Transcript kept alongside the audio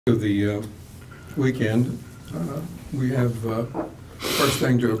The weekend, we have first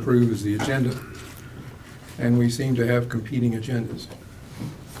thing to approve is the agenda, and we seem to have competing agendas.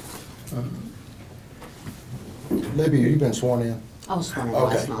 Maybe you've been sworn in? I was sworn in Okay,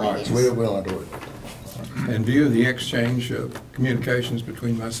 last all night, right, so yes. we'll do it. In view of the exchange of communications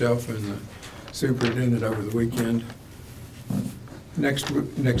between myself and the superintendent over the weekend,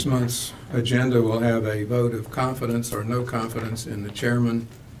 next month's agenda will have a vote of confidence or no confidence in the chairman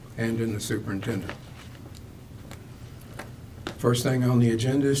and in the superintendent. First thing on the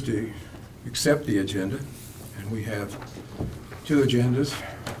agenda is to accept the agenda, and we have two agendas.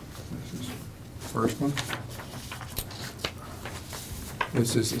 This is the first one.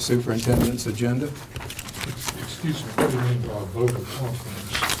 This is the superintendent's agenda. Excuse me, what do you mean by a vote of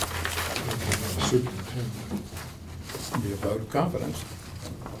confidence in the superintendent? Be a vote of confidence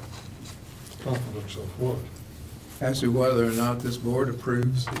Confidence of what? as to whether or not this board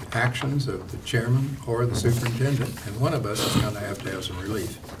approves the actions of the chairman or the superintendent, and one of us is going to have some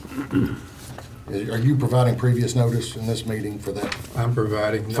relief. Are you providing previous notice in this meeting for that? I'm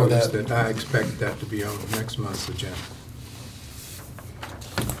providing For notice that. that I expect that to be on next month's agenda.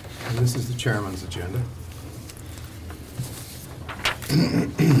 And this is the chairman's agenda.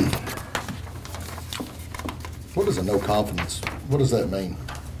 What is a no confidence? What does that mean?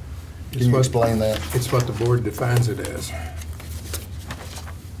 It's Can you what- explain that? It's what the board defines it as.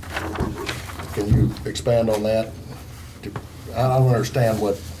 Can you expand on that? I don't understand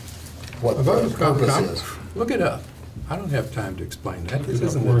what A vote the of purpose confidence. is. Look it up. I don't have time to explain that. This Look it up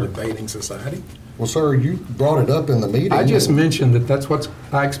isn't where? a debating society. Well, sir, you brought it up in the meeting. I just mentioned that that's what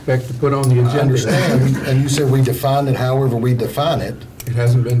I expect to put on the agenda. I understand, and you said we define it however we define it. It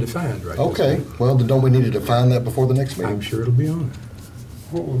hasn't been defined right this Okay, minute. well, then don't we need to define that before the next meeting? I'm sure it'll be on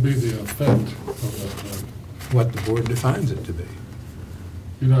What would be the effect of that vote? what the board defines it to be.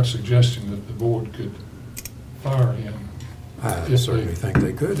 You're not suggesting that the board could fire him? I If they- certainly think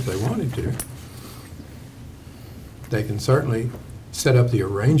they could if they wanted to. They can certainly set up the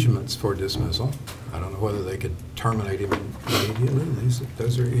arrangements for dismissal. I don't know whether they could terminate him immediately.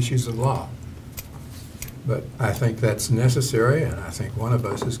 Those are issues of law. But I think that's necessary, and I think one of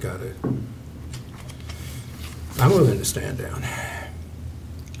us has got to. I'm willing to stand down.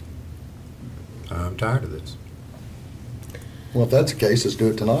 I'm tired of this. Well, if that's the case, let's do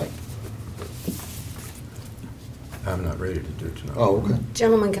it tonight. I'm not ready to do it tonight. Oh, okay.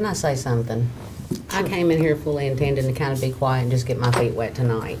 Gentlemen, can I say something? I came in here fully intending to kind of be quiet and just get my feet wet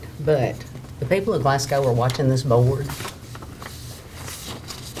tonight, but the people of Glasgow are watching this board,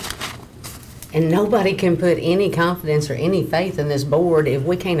 and nobody can put any confidence or any faith in this board if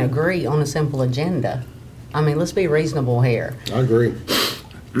we can't agree on a simple agenda. I mean, let's be reasonable here. I agree.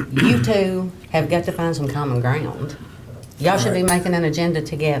 You two have got to find some common ground. Y'all should be making an agenda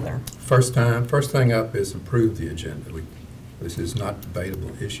together. First thing up is approve the agenda. This is not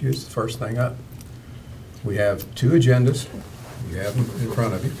debatable issue. It's the first thing up. We have two agendas. You have them in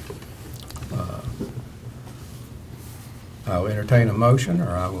front of you. I'll entertain a motion, or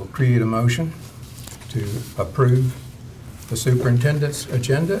I will create a motion to approve the superintendent's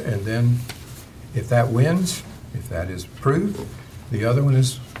agenda, and then if that wins, if that is approved, the other one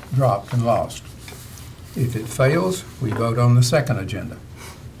is dropped and lost. If it fails, we vote on the second agenda.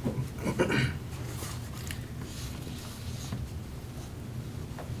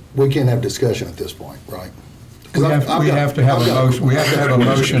 We can't have discussion at this point, right? 'Cause We have to have a motion. We have to have a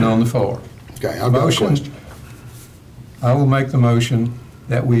motion on the floor. Okay, I've got a Motion. question. I will make the motion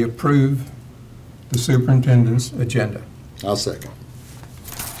that we approve the superintendent's agenda. I'll second.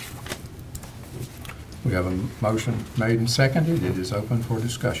 We have a motion made and seconded. It is open for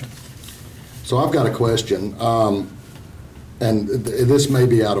discussion. So I've got a question, and this may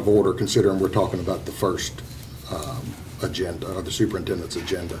be out of order considering we're talking about the first agenda, or the superintendent's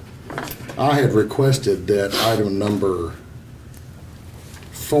agenda. I had requested that item number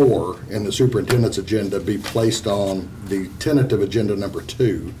 4 in the superintendent's agenda be placed on the tentative agenda number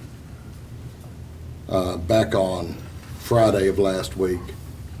 2 back on Friday of last week,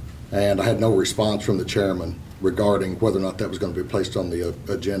 and I had no response from the chairman regarding whether or not that was going to be placed on the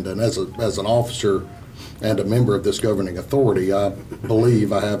agenda. And as an officer and a member of this governing authority, I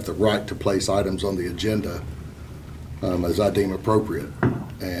believe I have the right to place items on the agenda as I deem appropriate.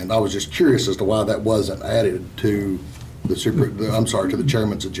 And I was just curious as to why that wasn't added to the to the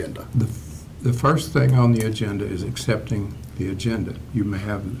chairman's agenda. The first thing on the agenda is accepting the agenda. You may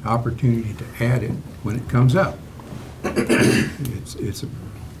have an opportunity to add it when it comes up.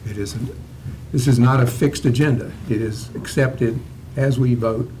 This is not a fixed agenda. It is accepted as we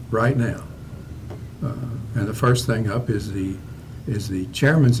vote right now. And the first thing up is the is the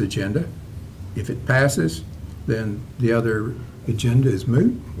chairman's agenda. If it passes, then the other agenda is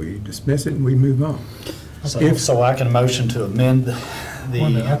moot. We dismiss it and we move on. So I can motion to amend the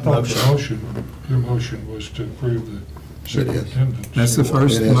I thought the motion. your motion was to approve the superintendent's. That's the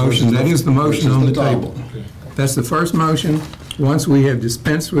first It is. motion. That is the motion This is on the the top table. one. Okay. That's the first motion. Once we have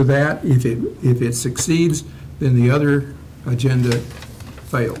dispensed with that, if it succeeds, then the other agenda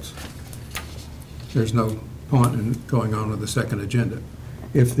fails. There's no point in going on with the second agenda.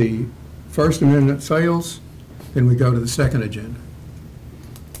 If the First Amendment fails, then we go to the second agenda.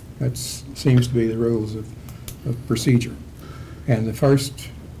 That seems to be the rules of procedure. And the first,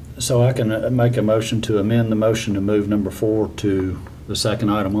 So I can make a motion to amend the motion to move number 4 to the second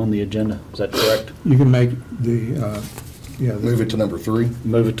item on the agenda. Is that correct? you can make the, Move it to number 3?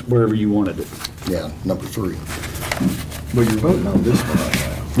 Move it to wherever you wanted it. Yeah, number 3. Well, you're voting on this one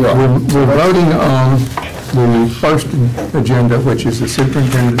right now. we're voting on the first agenda, which is the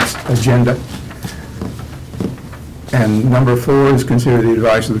superintendent's agenda. And number 4 is consider the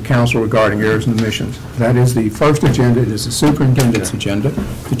advice of the council regarding errors and omissions. That is the first agenda. It is the superintendent's agenda.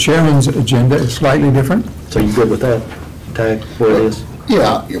 The chairman's agenda is slightly different. So you good with that, Tag, where it is?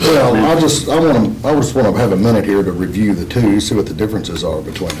 Yeah, well, I just want to have a minute here to review the two, see what the differences are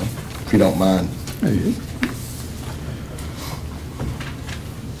between them, if you don't mind.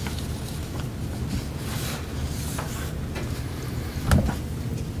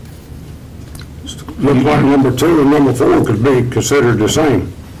 Looks like number 2 and number 4 could be considered the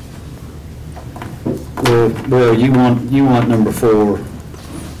same. Well, you want number 4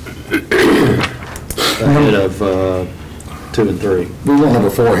 ahead of 2 and 3. We want number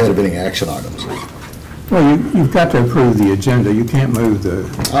 4 ahead of any action items. Well, you've got to approve the agenda. You can't move the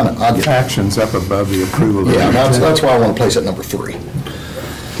I get it. actions up above the approval of the Yeah, agenda. that's why I want to place it at number 3.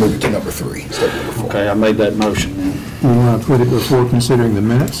 Move it to number 3 instead of number 4. Okay, I made that motion then. You want to put it before considering the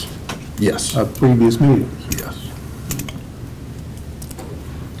minutes Yes, of previous meetings. yes.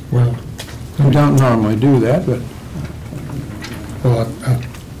 Well, We don't normally do that, but well, I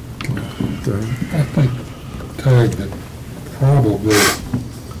think, Tag, that probably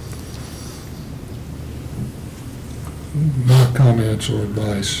my comments or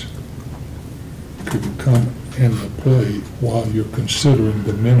advice could come into play while you're considering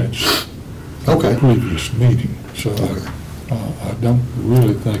the minutes of the Okay. previous meeting. So I don't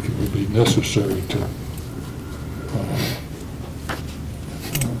really think it would be necessary to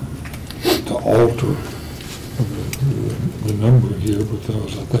alter the number here,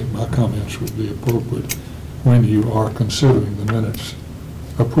 because I think my comments would be appropriate when you are considering the minutes,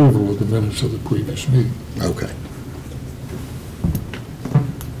 approval of the minutes of the previous meeting. Okay.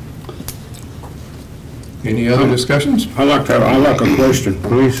 any other discussions? I like a question,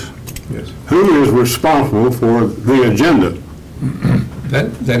 please. Yes. Who is responsible for the agenda?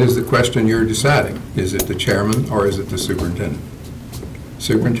 That is the question you're deciding. Is it the chairman or is it the superintendent?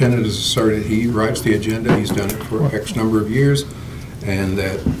 Superintendent has asserted he writes the agenda, he's done it for X number of years, and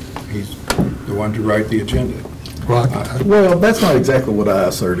that he's the one to write the agenda. Well, that's not exactly what I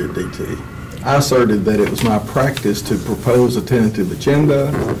asserted, DT. I asserted that it was my practice to propose a tentative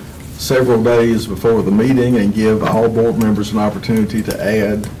agenda several days before the meeting and give all board members an opportunity to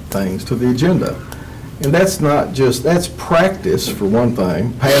add things to the agenda. And that's not just, that's practice for one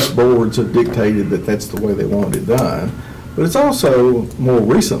thing. Past boards have dictated that that's the way they want it done. But it's also more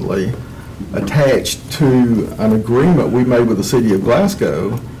recently attached to an agreement we made with the City of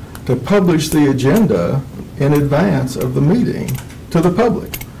Glasgow to publish the agenda in advance of the meeting to the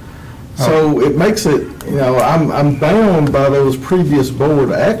public. So it makes it, I'm bound by those previous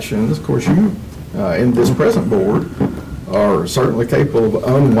board actions. Of course, you, in this present board, are certainly capable of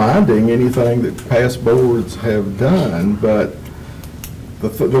unwinding anything that past boards have done. But the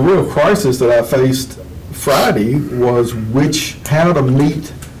real crisis that I faced Friday was how to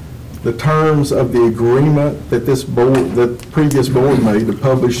meet the terms of the agreement that the previous board made to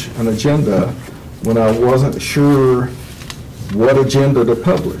publish an agenda when I wasn't sure what agenda to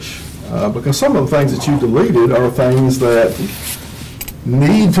publish. Because some of the things that you deleted are things that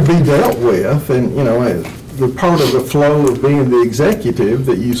need to be dealt with, and the part of the flow of being the executive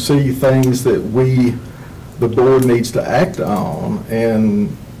that you see things that the board needs to act on,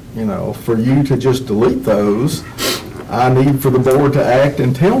 and for you to just delete those, I need for the board to act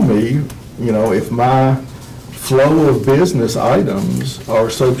and tell me, if my flow of business items are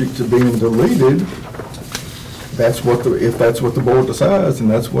subject to being deleted. If that's what the board decides, and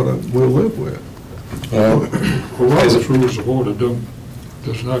that's what we'll live with. Robert's Rules of Order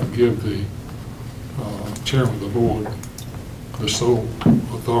does not give the chairman of the board the sole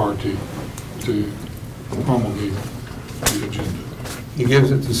authority to promulgate the agenda. he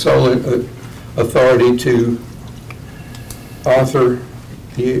gives it the sole authority to author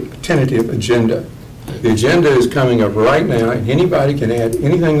the tentative agenda. The agenda is coming up right now, and anybody can add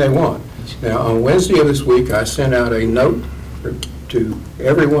anything they want. Now, on Wednesday of this week, I sent out a note to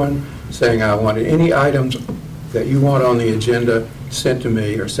everyone saying I wanted any items that you want on the agenda sent to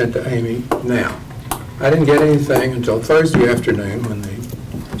me or sent to Amy now. I didn't get anything until Thursday afternoon when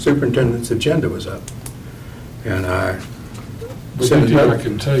the superintendent's agenda was up. And I But sent a D.T., I note.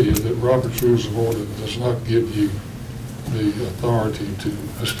 can tell you that Robert's Rules of Order does not give you the authority to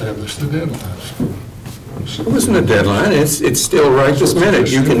establish the deadlines. It wasn't a deadline, it's still right this minute.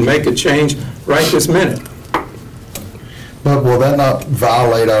 You can make a change right this minute. But will that not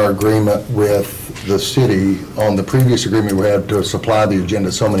violate our agreement with the city on the previous agreement we had to supply the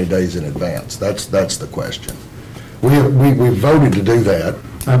agenda so many days in advance? That's the question. We voted to do that.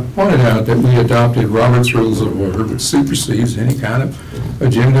 I pointed out that we adopted Robert's Rules of Order, which supersedes any kind of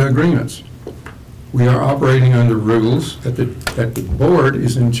agenda agreements. We are operating under rules that the board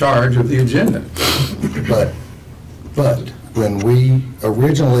is in charge of the agenda. But when we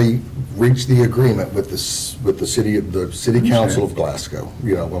originally reached the agreement with the city council of Glasgow,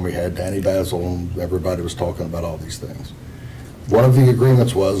 you know, when we had Danny Basil and everybody was talking about all these things, one of the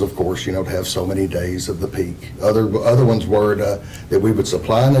agreements was, of course, you know, to have so many days of the peak. Other ones were that we would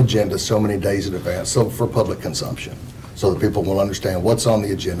supply an agenda so many days in advance, so for public consumption, so that people will understand what's on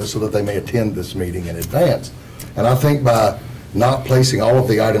the agenda so that they may attend this meeting in advance. And I think by not placing all of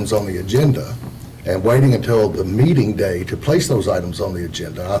the items on the agenda and waiting until the meeting day to place those items on the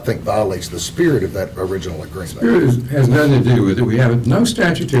agenda, I think violates the spirit of that original agreement. Spirit has nothing to do with it. We have no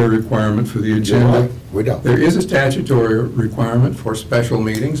statutory requirement for the agenda. We don't. There is a statutory requirement for special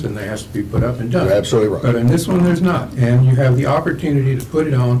meetings, and they have to be put up and done. You're absolutely right. But in this one, there's not. And you have the opportunity to put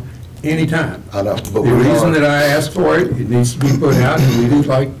it on anytime. I know, but The we reason are. that I asked for it, it needs to be put out, and we do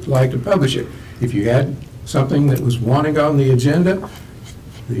like to publish it. If you had something that was wanting on the agenda,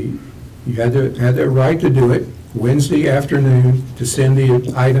 you had the right to do it Wednesday afternoon to send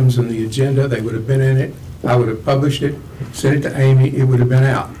the items on the agenda. They would have been in it. I would have published it, sent it to Amy. It would have been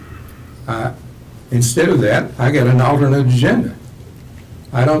out. Instead of that, I got an alternate agenda.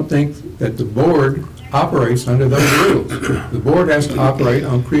 I don't think that the board operates under those rules. The board has to operate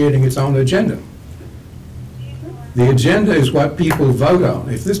on creating its own agenda. The agenda is what people vote on.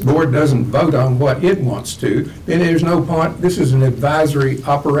 If this board doesn't vote on what it wants to, then there's no point. This is an advisory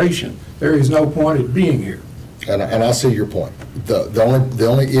operation. There is no point in being here. And I see your point. The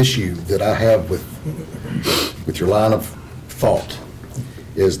only issue that I have with your line of thought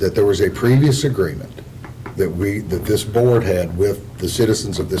is that there was a previous agreement that this board had with the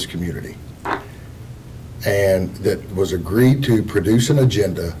citizens of this community, and that was agreed to produce an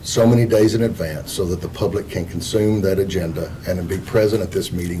agenda so many days in advance so that the public can consume that agenda and be present at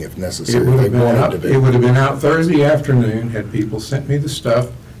this meeting if necessary. It would have They been wanted out, to be. it would have been out Thursday afternoon had people sent me the stuff,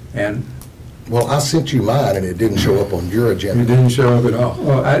 and Well, I sent you mine and it didn't show up on your it agenda. didn't show up at all.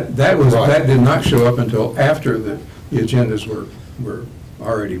 Well, Right. that did not show up until after the agendas were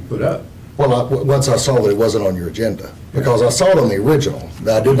already put up. Well, once I saw that it wasn't on your agenda, because I saw it on the original,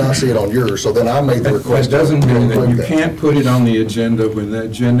 I did not see it on yours, so then I made the That request. doesn't mean that you to- can't put it on the agenda when the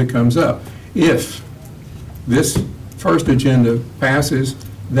agenda comes up. If this first agenda passes,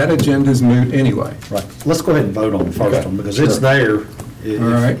 that agenda is moot anyway. Right. Let's go ahead and vote on the first Okay. one, because it's Sure. there. All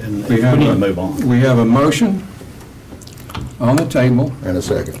right? And we need to move on. We have a motion on the table And a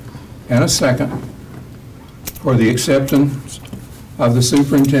second. and a second for the acceptance of the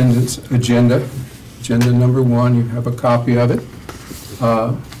superintendent's agenda. Agenda number 1, you have a copy of it.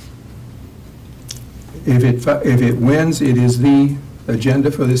 If it wins, it is the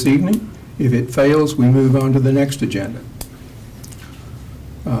agenda for this evening. If it fails, we move on to the next agenda.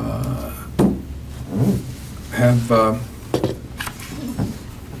 Have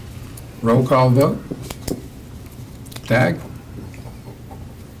roll call vote. Tag?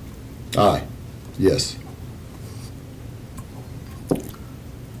 Aye. Yes.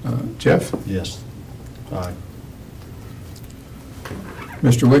 Jeff? Yes. Aye.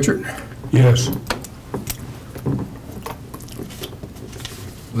 Mr. Witchert? Yes.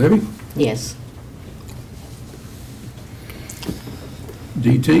 Libby? Yes.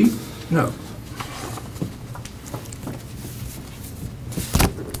 DT? No.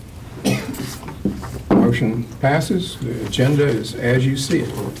 Motion passes. The agenda is as you see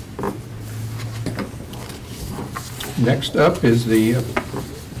it. Next up is the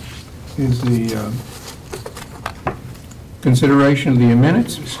consideration of the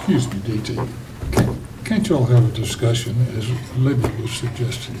minutes. Excuse me, D.T. Can't y'all have a discussion, as Libby was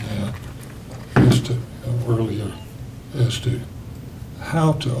suggesting now, as to, earlier, as to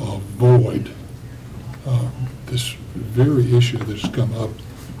how to avoid this very issue that's come up,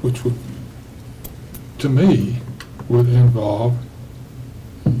 which would, to me, would involve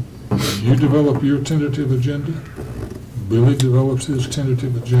you develop your tentative agenda, Billy develops his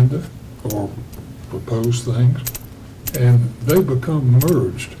tentative agenda or proposed things, and they become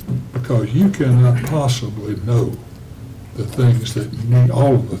merged because you cannot possibly know the things that need,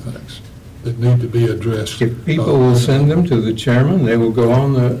 all of the things that need to be addressed. If people will send them to the chairman, they will go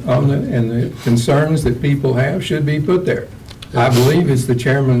on and the concerns that people have should be put there. I believe it's the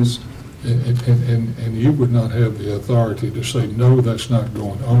chairman's. And you would not have the authority to say, no, that's not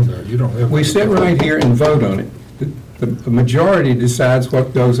going on there. You don't have. We sit right here and vote on it. The majority decides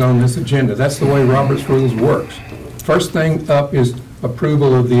what goes on this agenda. That's the way Robert's Rules works. First thing up is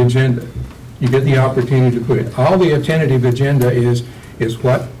approval of the agenda. You get the opportunity to put it. All the tentative agenda is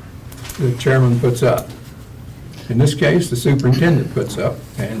what the chairman puts up. In this case, the superintendent puts up,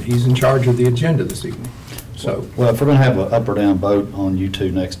 and he's in charge of the agenda this evening. So, Well, if we're going to have an up or down vote on you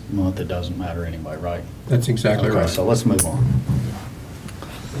two next month, it doesn't matter anyway, right? that's exactly Okay, right. so let's move on.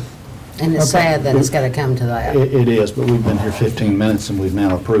 And it's sad that it's got to come to that. It is, but we've been here 15 minutes and we've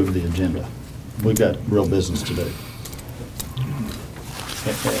now approved the agenda. We've got real business to do.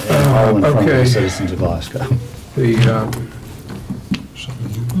 And all in front of the Okay. citizens of Glasgow.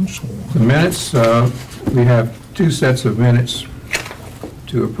 The minutes, we have two sets of minutes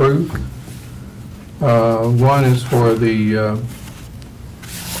to approve. One is for the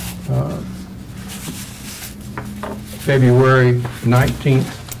February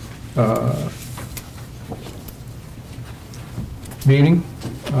 19th meeting.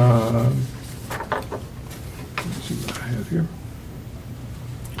 Let's see what I have here.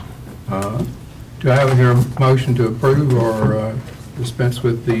 Do I have here a motion to approve or dispense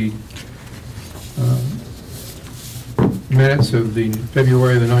with the minutes of the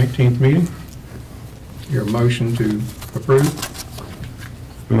February the 19th meeting? Your motion to approve?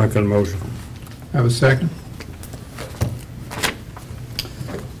 Make a motion. Have a second?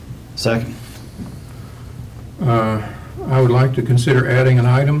 Second. I would like to consider adding an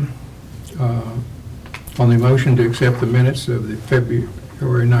item on the motion to accept the minutes of the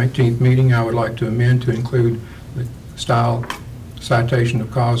February 19th meeting. I would like to amend to include the style citation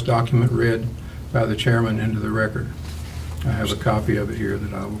of cause document read by the chairman into the record. I have a copy of it here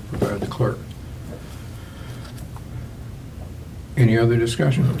that I will provide the clerk. Any other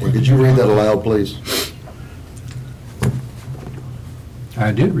discussion? Could you read that aloud, please?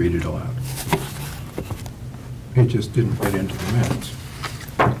 I did read it aloud. It just didn't fit into the minutes.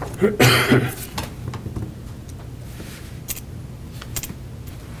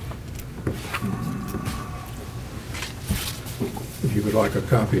 If you would like a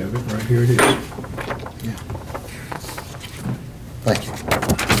copy of it, right here it is. Yeah. Thank you.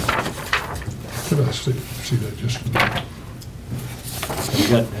 Could I see that just a minute?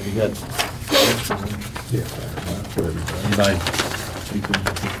 Have you got Yeah. For everybody. anybody?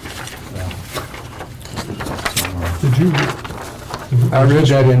 Did you? I read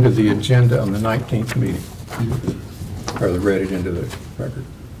that into the agenda on the 19th meeting, or read it into the record.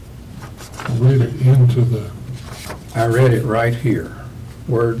 Read it into the, I read it right here,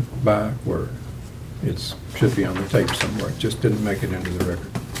 word by word. It should be on the tape somewhere, it just didn't make it into the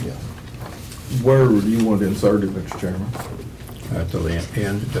record. Yeah. Where do you want inserted, Mr. Chairman? At the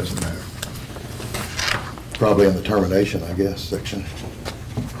end, it doesn't matter. Probably in the termination, I guess, section.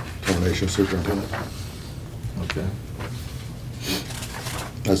 Termination superintendent. Okay.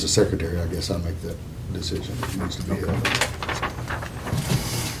 As a secretary, I guess I make that decision. It needs to be held.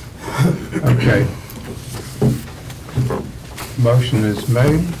 Okay. Motion is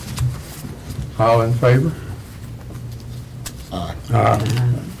made. All in favor?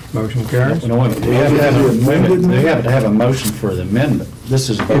 Aye. Motion carries. No, wait a minute. Do you have to have a, wait a minute. Do you have to have a motion for the amendment? This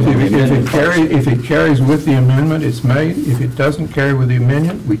is a vote on the amendment. If it carries with the amendment, it's made. If it doesn't carry with the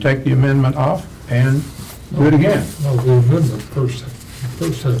amendment, we take the amendment off and do it again. no, the amendment first has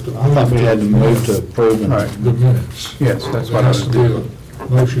to. I thought we had to move to approve. Right. The minutes. Yes, that's what There I has was to be doing. a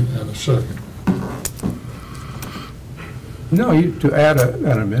motion and a second. No, to add an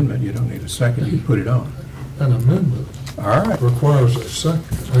amendment, you don't need a second, you put it on. An amendment All right. requires a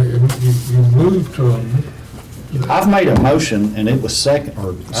second. You move to, I've made a motion and it was second,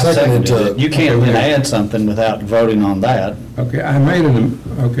 or I Seconded seconded to- it. You can't then add something without voting on that. Okay, I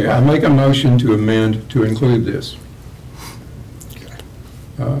make a motion to amend to include this.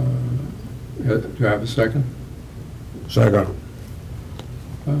 Do I have a second? Second.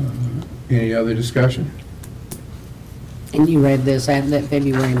 Any other discussion? And you read this at that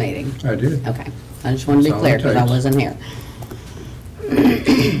February meeting? I did. Okay. I just want to be It's on clear because I tapes. wasn't here.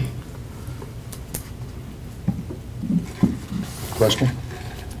 Question?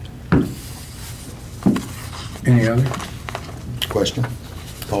 Any other? Question?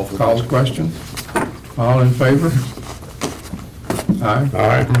 Call for the Call the question. All in favor? Aye.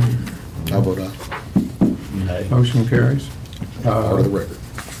 Aye. I vote aye. Nay. Motion carries. Part of the record.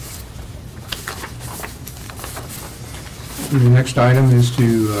 The next item is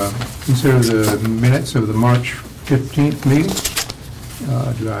to consider the minutes of the March 15th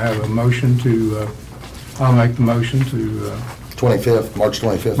meeting. Do I have a motion to, I'll make the motion to 25th, March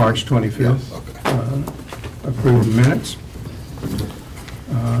 25th? March 25th. Okay. Approve the minutes.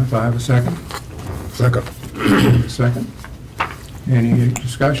 If I have a second? Second. Second. Any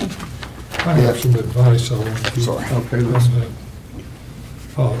discussion? I have some advice I want to. Sorry. Okay, let's,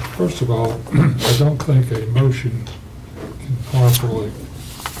 First of all, I don't think a motion can properly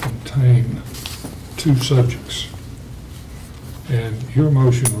contain two subjects. And your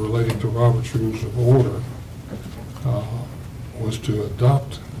motion relating to Robert's Rules of Order was to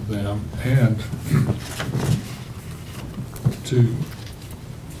adopt them and to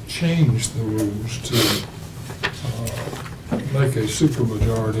change the rules to make a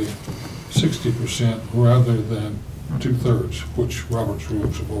supermajority 60% rather than 2/3, which Robert's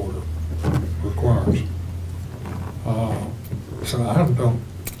Rules of Order requires. So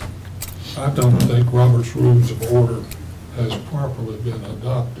I don't think Robert's Rules of Order has properly been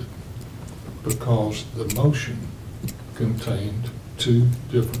adopted because the motion contained two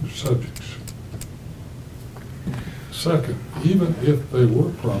different subjects. Second, even if they were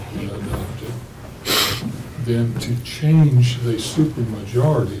properly adopted, then to change the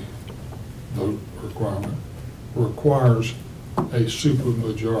supermajority vote requirement requires a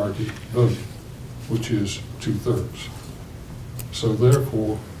supermajority vote, which is 2/3. So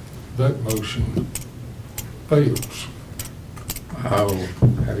therefore, that motion fails. I will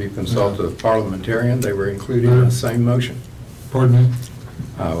have you consult a parliamentarian. They were included in the same motion. Pardon me?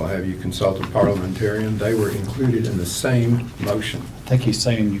 I will have you consult a parliamentarian. They were included in the same motion. I think he's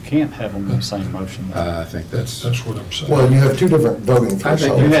saying you can't have them in the same motion. I think that's, That's what I'm saying. Well, you have two different voting I think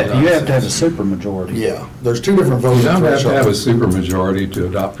thresholds. You have to have a supermajority. Yeah, there's two different you voting don't have to have a thresholds. supermajority to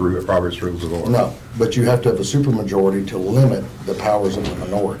adopt Robert's Rules of Order. No, but you have to have a supermajority to limit the powers of the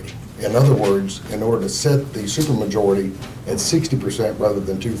minority. In other words, in order to set the supermajority at 60% rather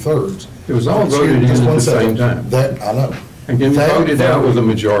than 2/3. It was all voted in Just at one the second. same time. That, I know. And then That voted out vote- with a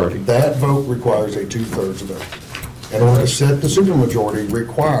majority. That vote requires a 2/3 vote. In order to set the supermajority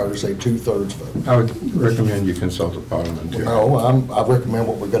requires a 2/3 vote. I would recommend you consult a parliamentarian. No, I recommend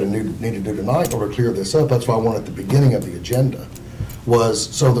what we're going to need to do tonight in order to clear this up. That's why I wanted at the beginning of the agenda, was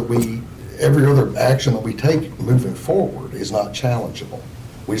so that every other action that we take moving forward is not challengeable.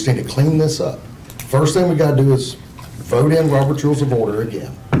 We just need to clean this up. First thing we got to do is vote in Robert's Rules of Order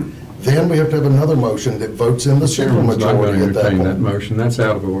again. Then we have to have another motion that votes in the Chairman's not going to supermajority at that entertain that point. motion. That's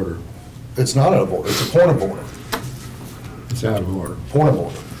out of order. It's not out of order, it's a point of order. It's out of order. Point of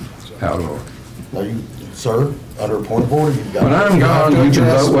order. Out of order. Now, you, sir, under a point of order, you've got. When I'm you have gone, to you can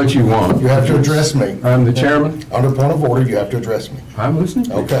address- vote what you want. You have to address me. I'm the chairman. Under point of order, you have to address me. I'm listening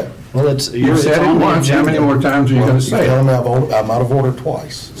to you. Okay. Well, You said it once. How many more times are you Well, going to say telling it? me I'm out of order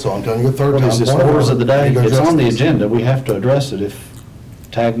twice, so I'm telling you a third What time. is this, point orders of the day? You need to It's address on the this. agenda. We have to address it if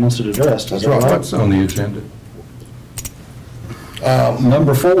TAG wants it addressed. Is That's that right. right? What's on the agenda?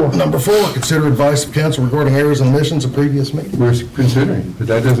 Number 4. Number 4, consider advice of council regarding errors and omissions of previous meetings. We're considering, but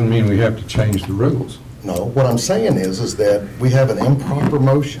that doesn't mean we have to change the rules. No, what I'm saying is that we have an improper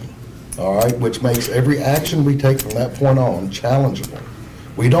motion, all right, which makes every action we take from that point on challengeable.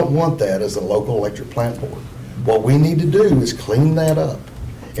 We don't want that as a local electric plant board. What we need to do is clean that up.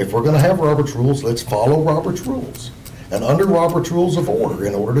 If we're going to have Robert's rules, let's follow Robert's rules. And under Robert's Rules of Order,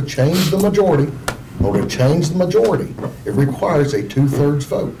 in order to change the majority, it requires a 2/3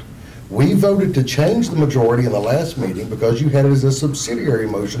 vote. We voted to change the majority in the last meeting because you had it as a subsidiary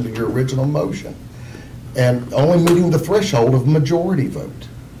motion to your original motion, and only meeting the threshold of majority vote.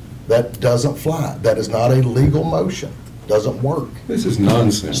 That doesn't fly. That is not a legal motion. Doesn't work. This is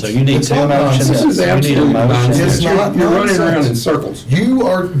nonsense. So you need It's two not motions. nonsense. This is You need a absolute motion. nonsense. It's not You're running around in nonsense. circles. You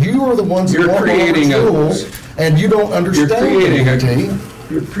are the ones that You're want creating Robert's a- rules, and you don't You're understand creating it, T.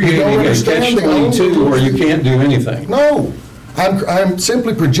 You're creating a understand the catch-22 where you rules. can't do anything. No, I'm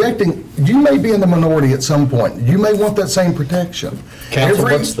simply projecting, you may be in the minority at some point. You may want that same protection. Council,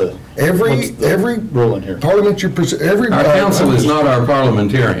 Every- what's the Every rule in here? parliamentary, every. Our council is not our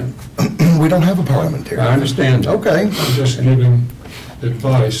parliamentarian. We don't have a parliamentarian. I understand. Okay. I'm just giving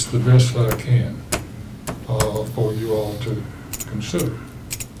advice the best I can for you all to consider.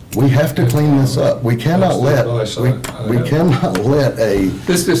 We have to clean this up. We cannot let, That's the advice I we have. cannot let a,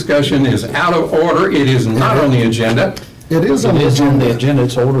 This discussion is out of order. It is not on the agenda. It is on It the is on the agenda. agenda,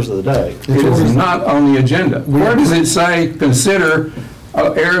 it's orders of the day. It is not on the agenda. Where does it say, consider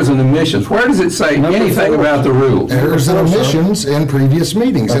errors and omissions? Where does it say anything about the rules? Errors and omissions in previous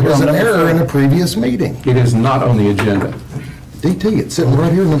meetings. It was an error in a previous meeting. It is not on the agenda. DT, it's sitting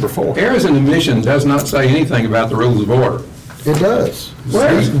right here, number 4. Errors and omissions does not say anything about the rules of order. It does.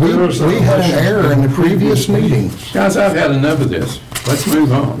 Where? We had an error in the previous meeting. Guys, I've had enough of this. Let's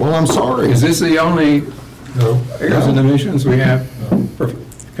move on. Well, I'm sorry. Is this the only No. errors and omissions we have?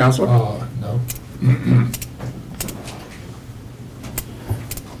 Counselor? No.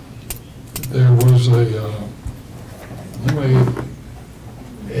 There was you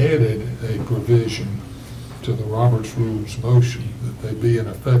added a provision to the Roberts Rules motion that they be in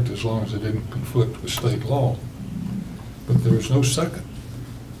effect as long as it didn't conflict with state law. But there was no second,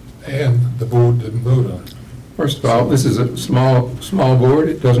 and the board didn't vote on it. First of all, this is a small board.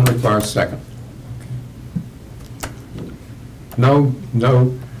 It doesn't require a second. No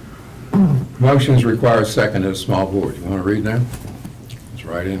motions require a second in a small board. You want to read that? It's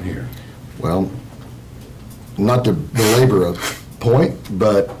right in here. Well, not to belabor a point,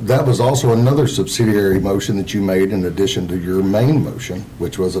 but that was also another subsidiary motion that you made in addition to your main motion,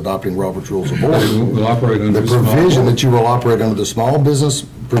 which was adopting Robert's Rules of Order. We'll operate under The the small provision board. that you will operate under the small business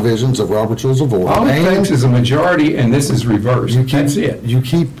provisions of Robert's Rules of Order. All it And takes is a majority, and this is reversed. you keep- That's it. You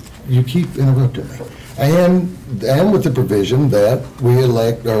keep interrupting me. And with the provision that we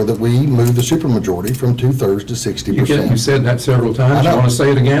elect, or that we move the supermajority from 2/3 to You 60%. said that several times. I You know. want to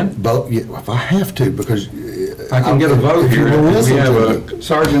say it again? But yeah, if I have to, because. I can get a vote if you here. will We listen have to me. a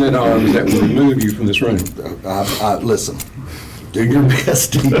sergeant at arms that will remove you from this room. Listen, do your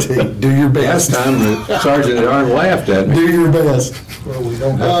best, DT, do your Last best. time, the sergeant at arms laughed at me. Do your best. Well, we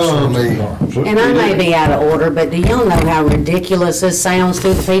don't have Oh, sergeant me. at arms. And I may be out of order, but do y'all know how ridiculous this sounds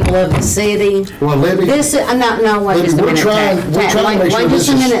to the people of the city? Well, Libby, This, no, wait Libby, just a we're minute. trying- Pat. we're Pat, trying to wait- make sure wait this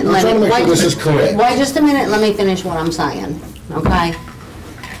just a is- minute, we're let trying me- to make wait sure this just- is correct. Wait just a minute, let me finish what I'm saying, okay?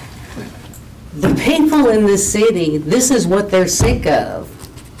 The people in this city, this is what they're sick of.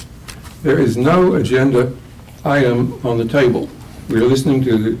 There is no agenda item on the table. We're listening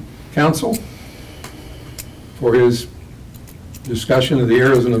to the council for his discussion of the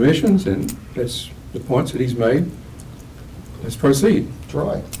errors and omissions, and that's the points that he's made. Let's proceed. that's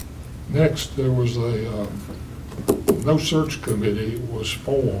right. Next, there was no search committee was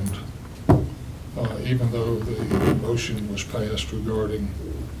formed, even though the motion was passed regarding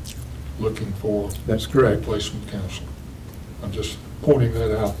looking for That's correct. replacement counsel. I'm just pointing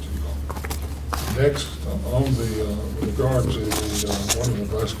that out to you all. Next, on the regard to one of the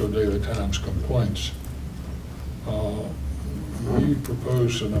Glasgow Daily Times complaints, we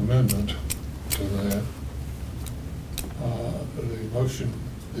proposed an amendment to that.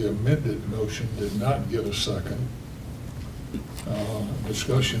 The amended motion did not get a second.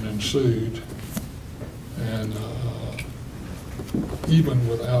 Discussion ensued, and even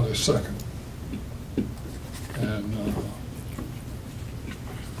without a second. And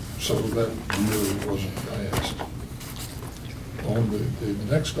so that really wasn't passed. On the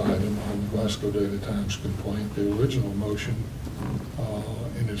next item, on the Glasgow Daily Times complaint, the original motion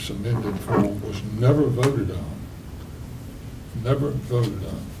in its amended form was never voted on. Never voted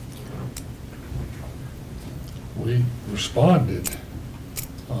on. We responded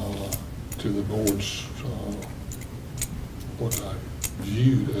to the board's, what I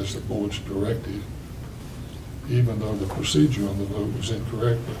viewed as the board's directive, even though the procedure on the vote was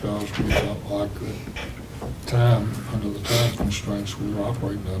incorrect, because we felt like the time, under the time constraints we were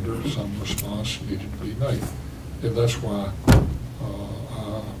operating under, some response needed to be made. And that's why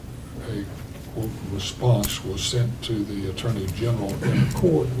a quote response was sent to the Attorney General in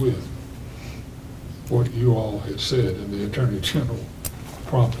accord with what you all had said, and the Attorney General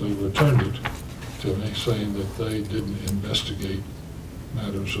promptly returned it to me, saying that they didn't investigate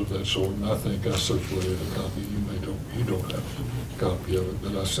matters of that sort. And I think I circulated a copy. You don't have a copy of it,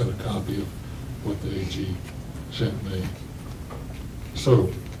 but I sent a copy of what the AG sent me. So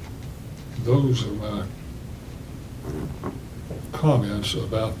those are my comments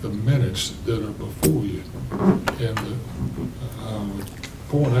about the minutes that are before you. And I would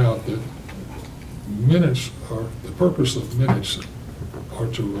point out that minutes are, the purpose of minutes are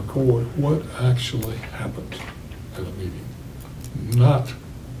to record what actually happened at a meeting, not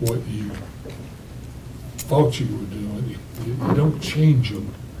what you thought you were doing. You don't change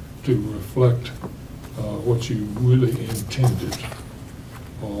them to reflect what you really intended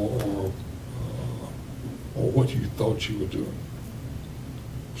or what you thought you were doing.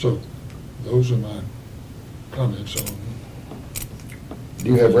 So those are my comments on. Do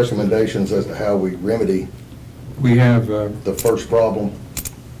you have recommendations as to how we remedy We have, The first problem,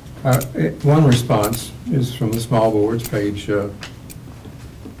 one response is from the small boards, page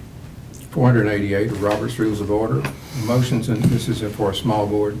 488 of Robert's Rules of Order. Motions, and this is for a small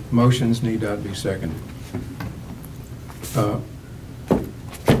board, motions need not be seconded.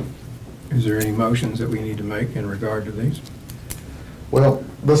 Is there any motions that we need to make in regard to these? well,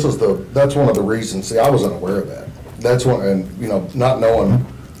 that's one of the reasons, see, I was unaware of that. That's one, and, not knowing,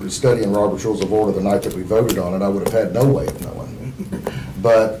 studying Robert's Rules of Order the night that we voted on it, I would have had no way of knowing.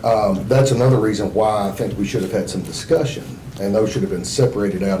 But that's another reason why I think we should have had some discussion, and those should have been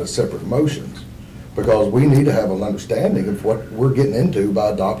separated out as separate motions, because we need to have an understanding of what we're getting into by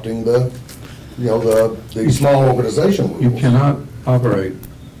adopting the small organization rules. You cannot operate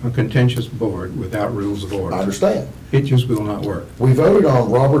a contentious board without rules of order. I understand. It just will not work. We voted on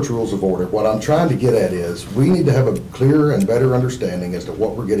Robert's Rules of Order. What I'm trying to get at is, we need to have a clearer and better understanding as to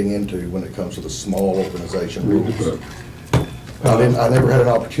what we're getting into when it comes to the small organization rules. I never had an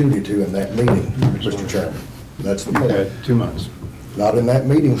opportunity to in that meeting, Mr. Chairman. That's the You point. had 2 months. Not in that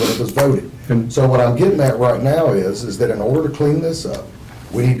meeting when it was voted. And- So what I'm getting at right now is that in order to clean this up,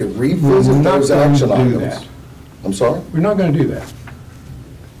 we need to We're revisit not those going action to do items. that. I'm sorry? We're not going to do that.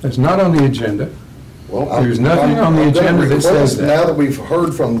 That's not on the agenda. Well, There's nothing on the I'm gonna agenda that says request, that. now that we've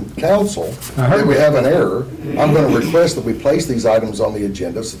heard from council I heard that we that. have an error, I'm going to request that we place these items on the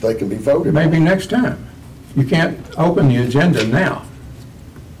agenda so they can be voted on. Maybe next time. You can't open the agenda now.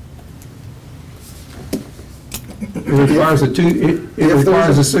 It requires it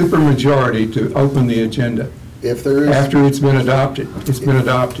requires a supermajority to open the agenda. If there is, After it's been adopted, it's been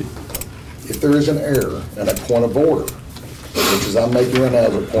adopted. if there is an error and a point of order, which is I'm making right now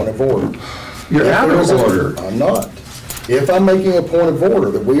as a point of order. You're If out there of is a- order. I'm not. If I'm making a point of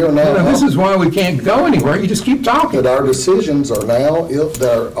order that we are now. Now, this is why we can't go anywhere. You just keep talking. That our decisions are now,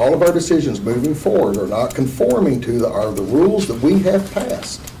 all of our decisions moving forward are not conforming to the rules that we have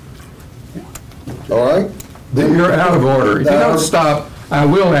passed. All right? Then you're out of order. If you don't stop, I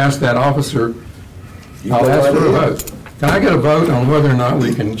will ask that officer, You I'll go ask right for a ahead. vote. Can I get a vote on whether or not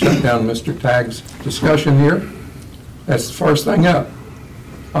we can shut down Mr. Tagg's discussion here? That's the first thing up.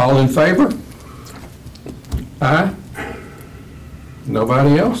 All in favor? Aye?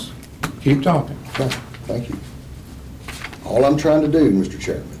 Nobody else? Keep talking. Okay, thank you. All I'm trying to do, Mr.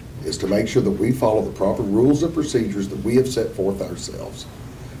 Chairman, is to make sure that we follow the proper rules and procedures that we have set forth ourselves.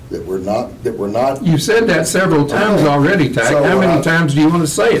 That we're not. You've said that several times already, Tag. So How what many I- times do you want to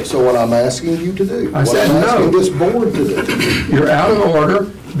say it? So what I'm asking you to do. I said What I'm asking no. this board to do. You're out of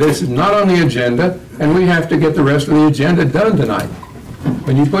order. This is not on the agenda, and we have to get the rest of the agenda done tonight.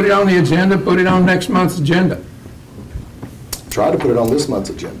 When you put it on the agenda, put it on next month's agenda. Try to put it on this month's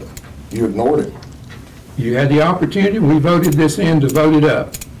agenda. You ignored it. You had the opportunity, we voted this in to vote it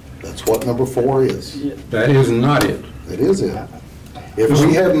up. That's what number 4 is. That is not it. It is it. If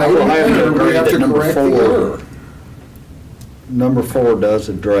we have made I will an have to error, agree we have that to number correct the 4 error. Number 4 does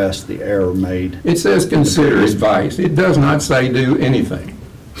address the error made. It says consider advice. It does not say do anything.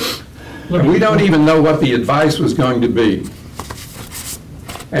 And we don't even know what the advice was going to be.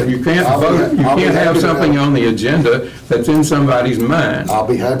 And you can't vote, you I'll be can't have happy to something have- on the agenda that's in somebody's mind. I'll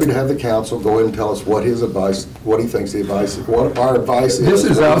be happy to have the council go ahead and tell us what his advice, what he thinks the advice, what our advice is. This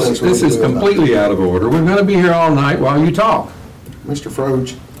is what he thinks we this need is to do about it. completely out of order. We're going to be here all night while you talk. Mr.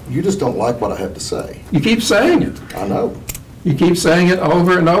 Froge, you just don't like what I have to say. You keep saying it. I know. You keep saying it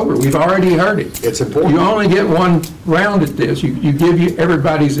over and over. We've already heard it. It's important. You only get one round at this. You give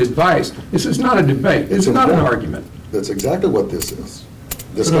everybody's advice. This is not a debate. This It's is not an important. argument. That's exactly what this is.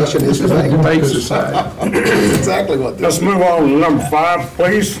 Discussion This is is a debate. debate society. That's exactly what this Let's is. move on to number 5,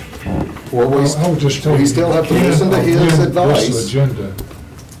 please. Well, I would just tell we you, still you have to can't listen to his amend advice. this agenda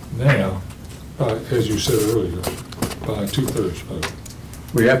now, as you said earlier, by a 2/3 vote.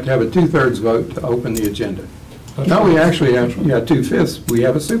 We have to have a 2/3 vote to open the agenda. That's No, we right. actually have, 2/5. We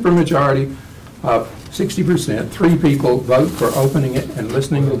have a supermajority of 60%. 3 people vote for opening it and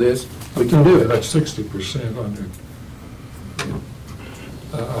listening to this. We can do it. That's 60% under,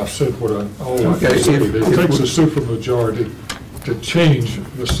 I've said what all I Okay, can say. if- It takes a supermajority to change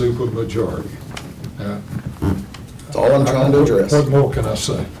the supermajority. That's all I'm trying to address. What more can I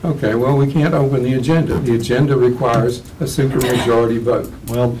say? Okay, well, we can't open the agenda. The agenda requires a supermajority vote.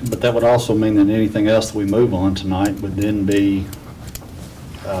 Well, but that would also mean that anything else that we move on tonight would then be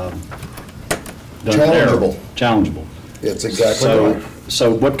done in error. Challengeable. Challengeable. It's exactly So, right.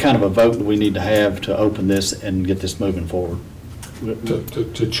 so what kind of a vote do we need to have to open this and get this moving forward?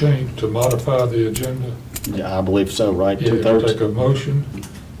 To change, to modify the agenda? Yeah, I believe so, right? Yeah, to 2/3, take a motion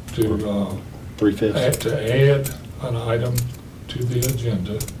to 3/5. add an item to the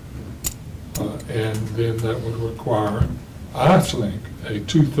agenda And then that would require, I think, a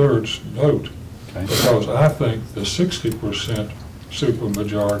 2/3 vote. Okay. Because I think the 60%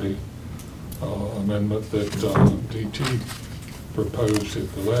 supermajority amendment that DT proposed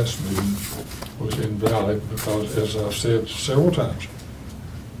at the last meeting was invalid because, as I've said several times,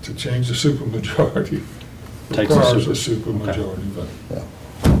 to change the supermajority Takes a requires a super- supermajority vote.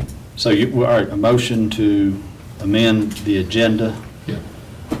 Yeah. So all right, a motion to amend the agenda. Yeah.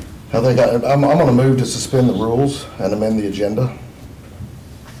 I think I'm going to move to suspend the rules and amend the agenda.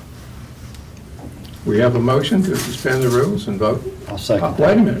 We have a motion to suspend the rules and vote. I'll second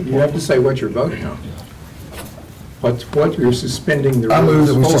Wait a that. minute, you have to say what you're voting on. What you're suspending the rules I move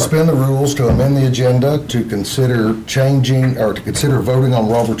that we for. suspend the rules to amend the agenda to consider changing, or to consider voting on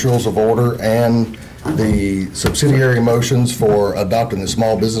Robert's Rules of Order and the subsidiary motions for adopting the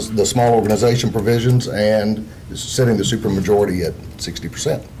small organization provisions and setting the supermajority at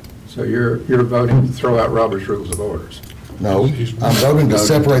 60%. So you're voting to throw out Robert's Rules of Orders. No, I'm voting to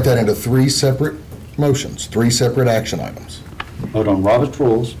separate that into three separate motions, three separate action items. Vote on Robert's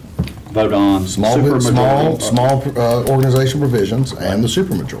rules, vote on Small organization provisions and the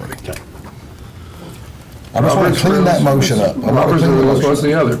supermajority. Okay. I just want to clean that motion up. I want to Robert's clean the Rules, motion what's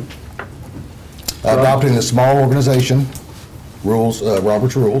the up. other? Adopting the small organization rules,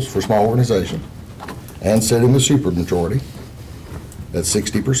 Robert's Rules for small organization, and setting the supermajority at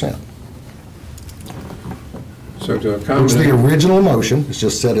 60%. So to Which the accommodate, original motion is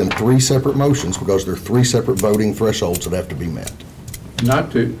just set in three separate motions because there are three separate voting thresholds that have to be met.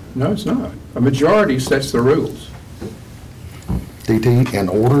 no, it's not. A majority sets the rules. DT, in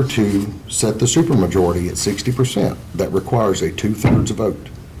order to set the supermajority at 60%, that requires a 2/3 vote.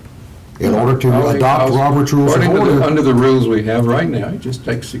 In order to adopt Robert's Rules of Order, Under the rules we have right now, it just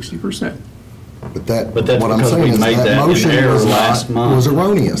takes 60%. but that, But that's what I'm because saying we is made that that in motion error was last not, month. was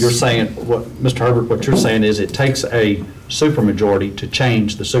erroneous. You're saying, Mr. Herbert, what you're saying is it takes a supermajority to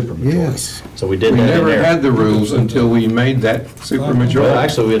change the supermajority. Yes. So we did We that in never error. had the rules until we made that Well, supermajority.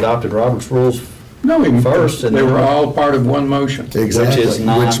 actually, we adopted Robert's rules. No, first, and they then- were all part of one motion. Exactly, Which is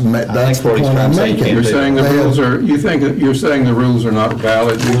not- which ma- I that's think the what he's point trying I'm to say, you making. can't You're do saying the They have- rules are, you're saying the rules are not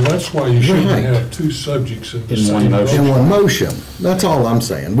valid? Well, that's why you shouldn't Right. have two subjects in the In one same motion. In motion. one motion, that's all I'm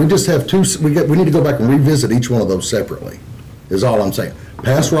saying. We just have two, we need to go back and revisit each one of those separately, is all I'm saying.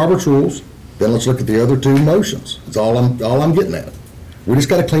 Pass Robert's Rules, then let's look at the other two motions. That's all I'm getting at. We just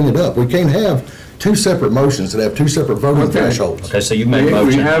gotta clean it up. We can't have two separate motions that have two separate voting Okay. thresholds. Okay, so you made a We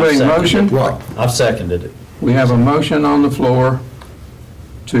motion. have I've a seconded motion? it. Right. I've seconded it. We have a motion on the floor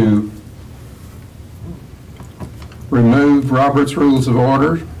to remove Robert's Rules of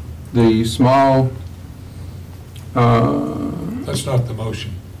Order, the small, That's not the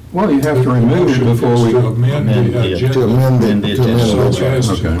motion. well, you have to The remove it motion before is we, to all amend Amend the the- agenda. To amend Amend the the, to amend agenda. the So it has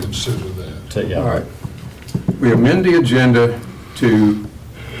to Okay. consider that. So, yeah. right. We amend the agenda to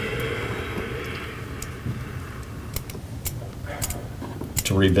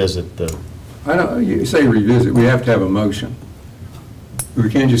To revisit the, I don't, you say revisit, we have to have a motion. We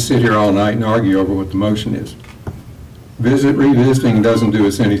can't just sit here all night and argue over what the motion is. Revisiting doesn't do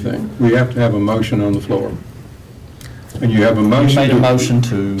us anything. We have to have a motion on the floor. And you have a you motion. made a motion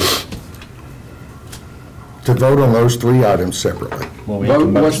to, To vote on those three items separately. well, we have to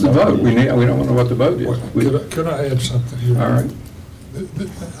Vote, what's the motion on vote? We don't know what the vote Well, is. We- Could I add something here? All right.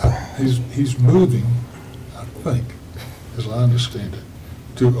 He's moving, I think, as I understand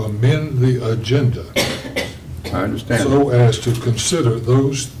it, to amend the agenda I understand. so as to consider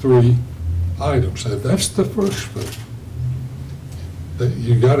those three items. Now, that's the first thing. That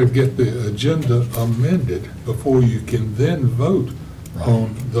you got to get the agenda amended before you can then vote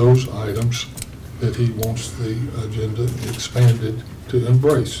on those items that he wants the agenda expanded to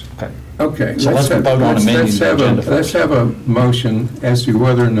embrace. Okay. Okay. So let's vote on amending the agenda Let's first. have a motion as to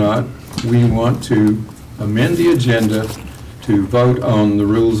whether or not we want to amend the agenda to vote on the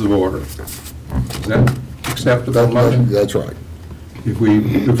rules of order. Is that acceptable motion? That's right. If we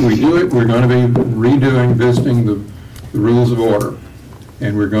do it, we're going to be visiting the rules of order.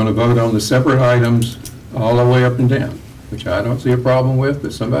 And we're going to vote on the separate items all the way up and down, which I don't see a problem with,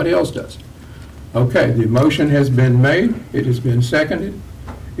 but somebody else does. Okay, the motion has been made, it has been seconded,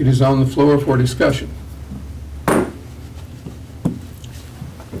 it is on the floor for discussion.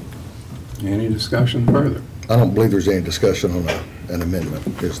 Any discussion further? I don't believe there's any discussion on an amendment,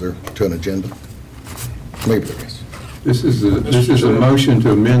 is there, to an agenda? Maybe there is. This is a motion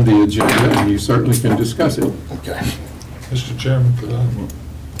to amend the agenda, and you certainly can discuss it. Okay. Mr. Chairman, could I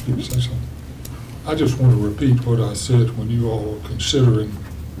say something? I just want to repeat what I said when you all were considering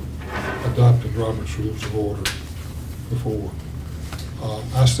adopting Robert's Rules of Order before.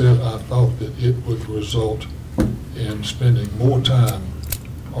 I said I thought that it would result in spending more time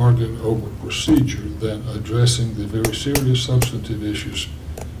arguing over procedure than addressing the very serious substantive issues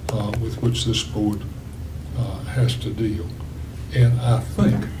with which this board has to deal. And I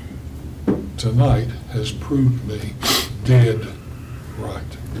think tonight has proved me dead right.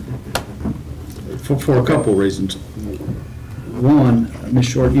 For a couple of reasons. One, Ms.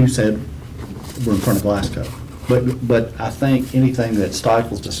 Short, you said we're in front of Glasgow. But I think anything that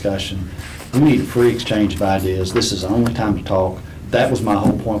stifles discussion, we need a free exchange of ideas. This is the only time to talk. That was my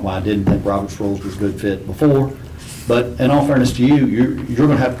whole point why I didn't think Robert's Rules was a good fit before. But in all fairness to you, you're going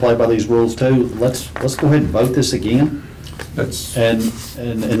to have to play by these rules too. Let's go ahead and vote this again and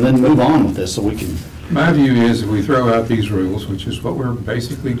then move on with this so we can. My view is if we throw out these rules, which is what we're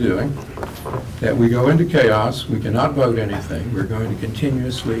basically doing, that we go into chaos, we cannot vote anything, we're going to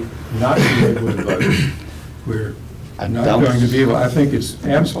continuously not be able to vote. We're not going to be able, I think it's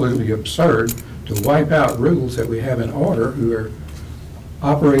absolutely absurd to wipe out rules that we have in order who are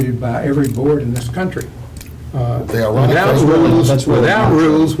operated by every board in this country. Without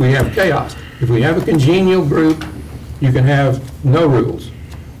rules, we have chaos. If we have a congenial group, you can have no rules.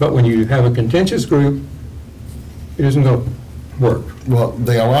 But when you have a contentious group, it isn't going to work. Well,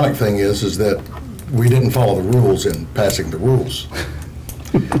 the ironic thing is that we didn't follow the rules in passing the rules.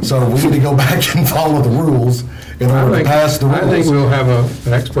 So we need to go back and follow the rules in order to pass the rules. I think we'll have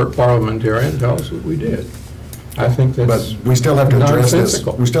an expert parliamentarian tell us what we did. I think that's But we still have to address this.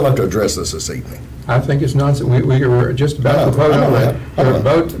 nonsensical. We still have to address this evening. I think it's nonsense. We were just about to vote on that.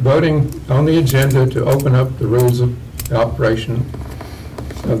 We're voting on the agenda to open up the rules of operation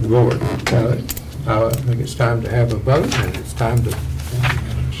of the board. I think it's time to have a vote, and it's time to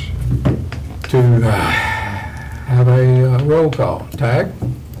have a roll call. Tag?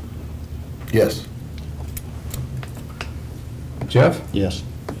 Yes. Jeff? Yes.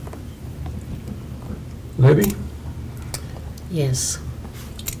 Libby? Yes.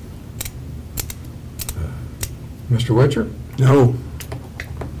 Mr. Witcher? No.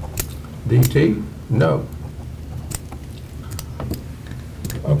 DT? No.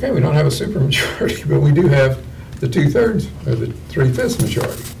 Okay, we don't have a supermajority, but we do have the 2/3 or the 3/5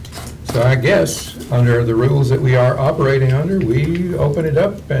 majority. So I guess, under the rules that we are operating under, we open it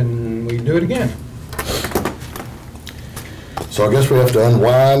up and we do it again. So I guess we have to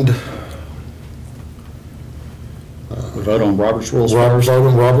unwind. We vote on Robert's Rules Vote first,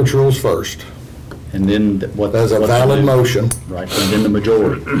 on Robert's Rules first. and then what? That's a what's valid the- motion. Right, and then the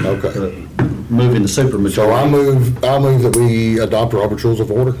majority. Okay. Moving the supermajority. So I'll move that we adopt Robert's Rules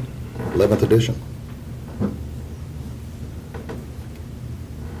of Order, 11th edition.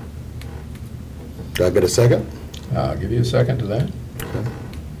 Do I get a second? I'll give you a second to that.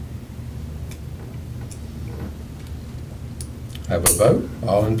 Have a vote.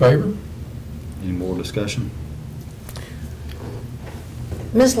 All in favor? Any more discussion?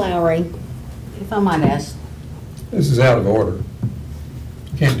 Ms. Lowry, if I might ask, This is out of order.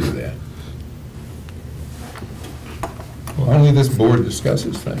 You can't do that. Only this board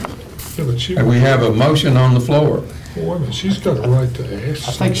discusses things. Yeah, but she, And we have a motion on the floor. well, wait a minute, she's got a right to ask.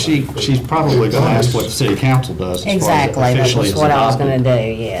 I think she's probably going to ask what the city council does. as far as exactly, that officially was is what I was adopted. going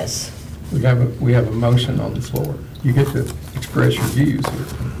to do, yes. We have a motion on the floor. You get to express your views here.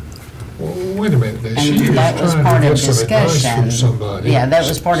 Well, wait a minute, now, she is And that was trying part to of get some advice discussion. from somebody. Yeah, that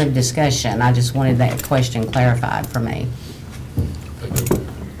was part of discussion. I just wanted that question clarified for me.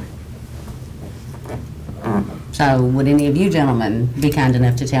 So would any of you gentlemen be kind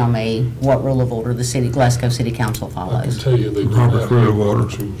enough to tell me what rule of order the Glasgow City Council I can follows? tell you they do Robert's not Rule have of Order.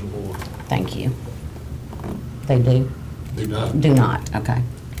 Robert's Rules of Order. Thank you. They do? Do not. Do not, okay.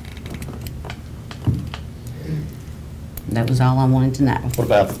 That was all I wanted to know. What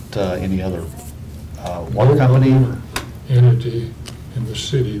about any other water company? Entity in the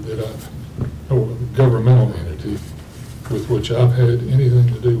city that I've, or governmental entity with which I've had anything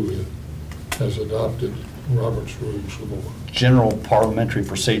to do with has adopted Robert's Rules of Order. General parliamentary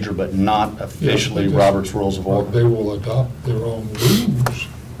procedure, but not officially Yes, Robert's Rules of Order? They will adopt their own rules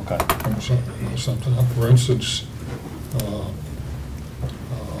Okay. or something. For instance,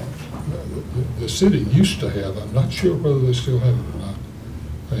 the city used to have, I'm not sure whether they still have it or not,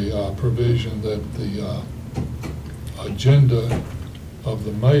 a provision that the agenda of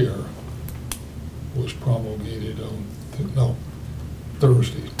the mayor was promulgated on,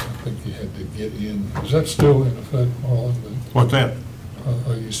 Thursday. I think you had to get in. Is that still in effect, Marlon? What's that?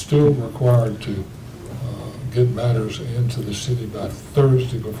 Are you still required to get matters into the city by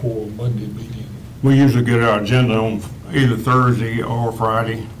Thursday before a Monday meeting? We usually get our agenda on either Thursday or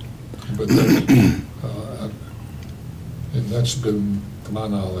Friday. But that, and that's been to my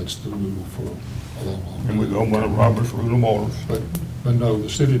knowledge, the rule for a long, long time. And we go by Robert's Rule of Orders. But no, the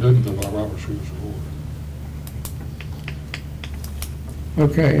city doesn't go by Robert's Rules of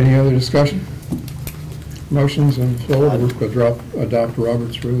Order. Okay, any other discussion? Motions on the floor to adopt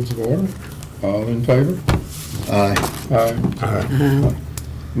Robert's Rules of Order. All in favor? Aye. Aye.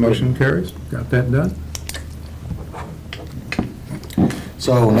 Motion carries. Got that done?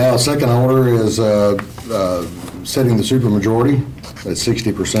 So now, second order is setting the supermajority at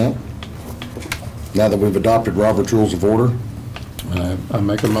 60%. Now that we've adopted Robert's Rules of Order. I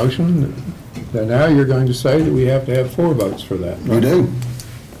make a motion that now you're going to say that we have to have 4 votes for that. We right? do.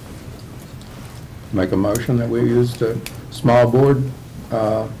 Make a motion that we use the small board.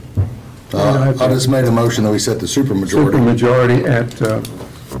 I just made a motion that we set the supermajority Supermajority at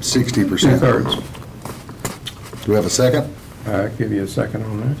 60%. 2/3. Do we have a second? I'll give you a second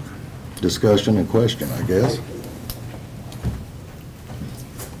on that. Discussion and question, I guess.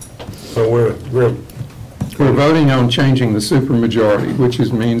 So we're We're voting on changing the supermajority, which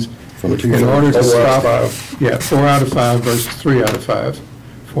means From in order to 4 out of stop. Yeah, 4 out of 5 versus 3 out of 5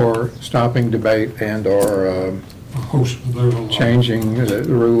 for stopping debate and/or changing the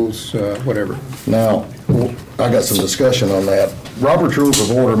rules, whatever. Now, I got some discussion on that. Robert's Rules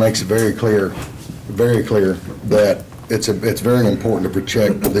of Order makes it very clear that it's very important to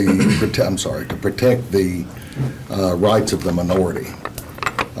protect the rights of the minority.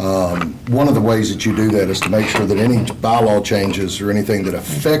 One of the ways that you do that is to make sure that any bylaw changes or anything that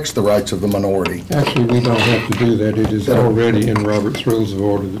affects the rights of the minority. Actually, we don't have to do that. It is already in Robert's Rules of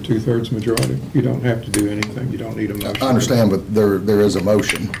Order, the 2/3 majority. You don't have to do anything. You don't need a motion. I understand, but there is a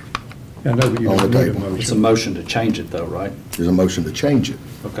motion. I know, but you on don't the need a table. It's a motion. motion to change it though, right? There's a motion to change it.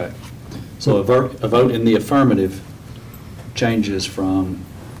 Okay. So a vote in the affirmative changes from,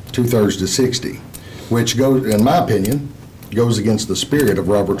 2/3 to 60, which goes, in my opinion, goes against the spirit of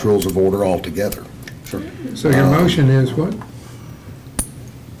Robert's Rules of Order altogether. sure. So your motion is what?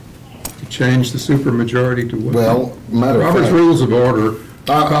 To change the supermajority to what? Well, matter of Robert's fact, Rules of Order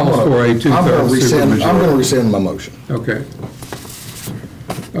calls for a I'm 2/3 going to supermajority. rescind my motion. Okay.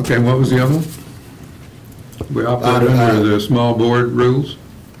 Okay, what was the other one? We operate under the small board rules?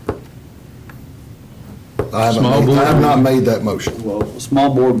 I Small board have not rules. made that motion. Well,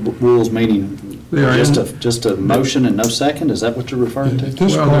 small board rules meaning They are in- just a motion and no second? Is that what you're referring At to?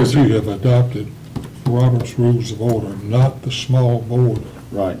 this Well, point, there's- you have adopted Robert's Rules of Order, not the small board.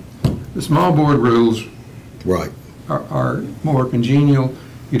 Right. The small board rules Right. are more congenial.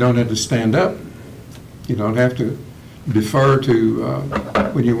 You don't have to stand up. You don't have to defer to,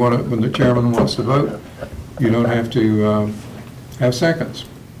 when the chairman wants to vote. You don't have to have seconds.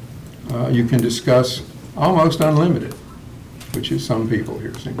 You can discuss almost unlimited, which is some people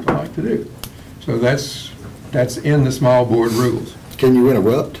here seem to like to do. So that's in the small board rules. Can you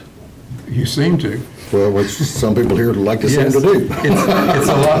interrupt? You seem to. Well, which some people here like to seem Yes, to do.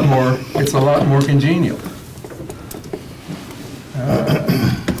 It's a lot more congenial.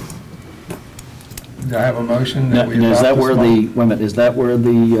 Do I have a motion that we And adopt is that the where small- wait a minute, is that where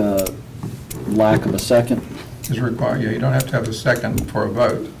the lack of a second? is required? Yeah, you don't have to have a second for a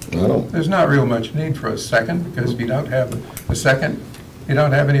vote. I don't, There's not real much need for a second, because if you don't have a second, you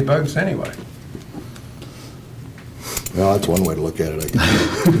don't have any votes anyway. well, that's one way to look at it, I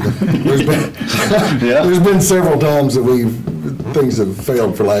guess. There's been several times that things have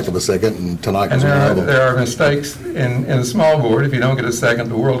failed for lack of a second, and tonight And was one of them. there are mistakes in a small board. If you don't get a second,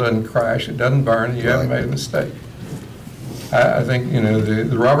 the world doesn't crash, it doesn't burn, you haven't Right. made a mistake. I think,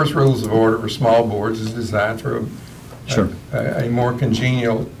 the Robert's Rules of Order for small boards is designed for a more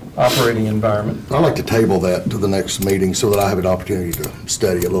congenial operating environment. I'd like to table that to the next meeting so that I have an opportunity to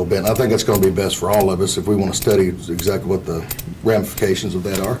study a little bit. And I think it's going to be best for all of us if we want to study exactly what the ramifications of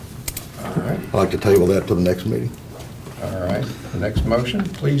that are. All right, I'd like to table that to the next meeting. all right. The next motion,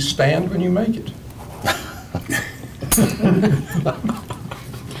 please stand when you make it.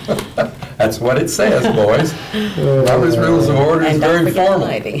 That's what it says, boys. Robert's Rules of Order is And don't very forget the formal.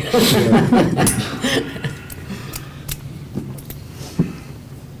 lady.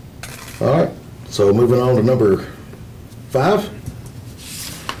 All right, so moving on to number 5.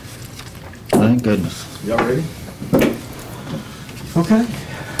 Thank goodness. Y'all ready? Okay.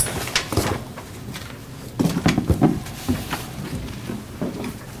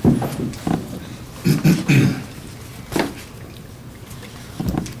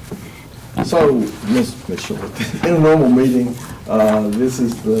 So, Ms. Short, in a normal meeting, this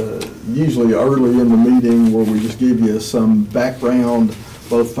is usually early in the meeting where we just give you some background,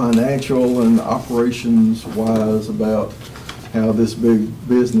 both financial and operations-wise, about how this big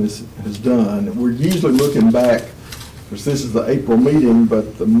business has done. We're usually looking back course, this is the April meeting,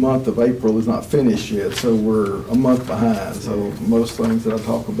 but the month of April is not finished yet, so we're a month behind. So most things that I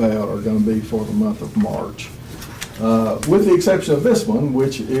talk about are going to be for the month of March. With the exception of this one,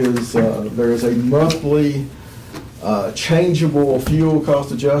 which is there is a monthly changeable fuel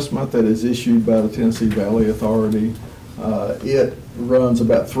cost adjustment that is issued by the Tennessee Valley Authority. It runs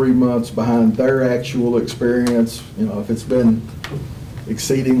about 3 months behind their actual experience. You know, if it's been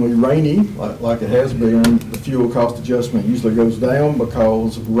exceedingly rainy, like it has been, the fuel cost adjustment usually goes down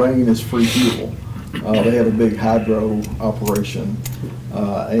because rain is free fuel. They have a big hydro operation,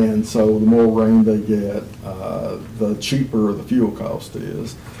 and so the more rain they get, the cheaper the fuel cost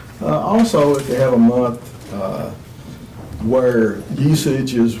is. Also, if they have a month where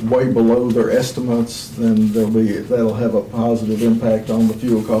usage is way below their estimates, then that'll have a positive impact on the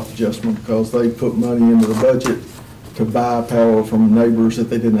fuel cost adjustment because they put money into the budget to buy power from neighbors that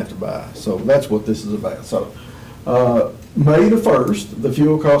they didn't have to buy. So that's what this is about. So May the 1st, the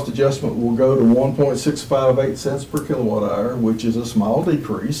fuel cost adjustment will go to 1.658 cents per kilowatt hour, which is a small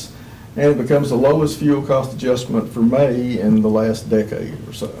decrease, and it becomes the lowest fuel cost adjustment for May in the last decade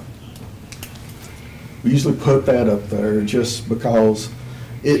or so. We usually put that up there just because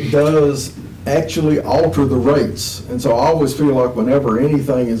it does actually alter the rates. And so I always feel like whenever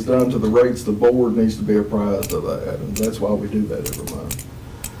anything is done to the rates, the board needs to be apprised of that. And that's why we do that every month.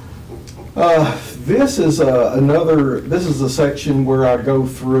 This is a section where I go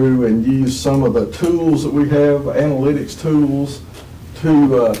through and use some of the tools that we have, analytics tools,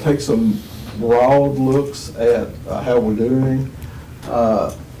 to take some broad looks at how we're doing.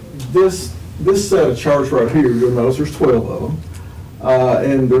 This set of charts right here, you'll notice there's 12 of them.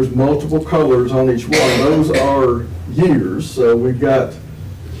 And there's multiple colors on each one. Those are years, so we've got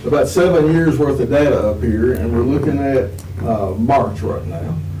about 7 years worth of data up here, and we're looking at March right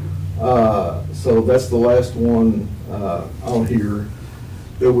now. So that's the last one on here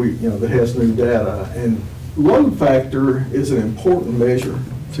that that has new data. And load factor is an important measure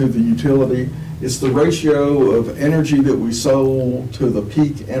to the utility. It's the ratio of energy that we sold to the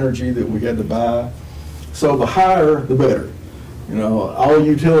peak energy that we had to buy. So the higher, the better. You know, all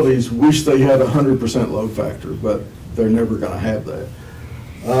utilities wish they had 100% load factor, but they're never going to have that.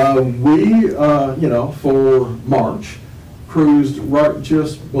 For March, cruised right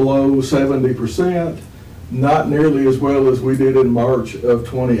just below 70%, not nearly as well as we did in March of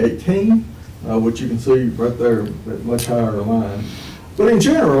 2018, which you can see right there, at much higher line. But in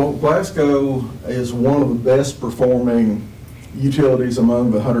general, Glasgow is one of the best performing utilities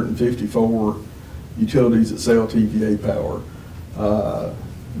among the 154 utilities that sell TVA power.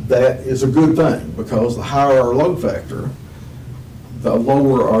 That is a good thing because the higher our load factor, the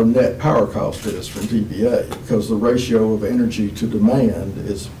lower our net power cost is from TVA because the ratio of energy to demand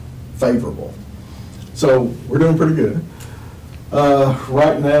is favorable. So we're doing pretty good.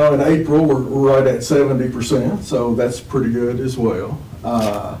 Right now in April, we're right at 70%, so that's pretty good as well.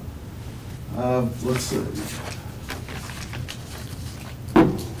 Let's see.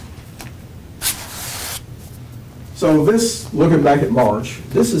 So this, looking back at March,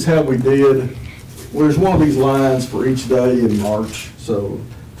 this is how we did. Well, there's one of these lines for each day in March. So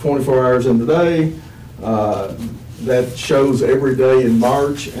 24 hours in the day, that shows every day in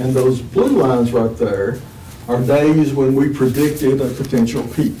March, and those blue lines right there are days when we predicted a potential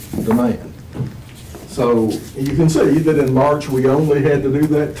peak demand. So you can see that in March we only had to do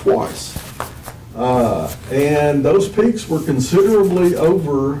that twice. And those peaks were considerably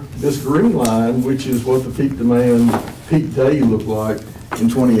over this green line, which is what the peak demand, peak day looked like in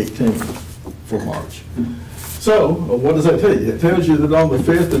 2018 for March. So what does that tell you? It tells you that on the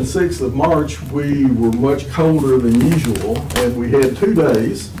 5th and 6th of March, we were much colder than usual, and we had 2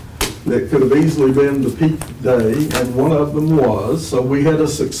 days that could have easily been the peak day, and one of them was. So we had a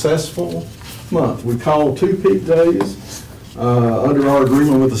successful month. We called 2 peak days. Under our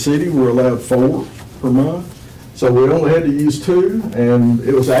agreement with the city, we're allowed 4 per month. So we only had to use 2, and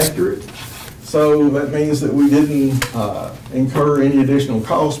it was accurate. So that means that we didn't incur any additional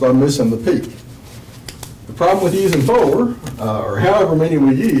cost by missing the peak. The problem with using 4, or however many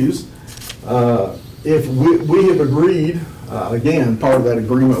we use, if we have agreed, again, part of that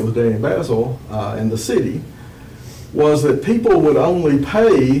agreement with Dan Basil and the city, was that people would only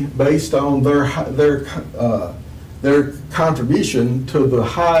pay based on their contribution to the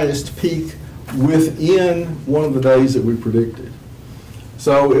highest peak within one of the days that we predicted.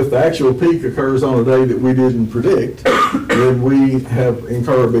 So if the actual peak occurs on a day that we didn't predict, then we have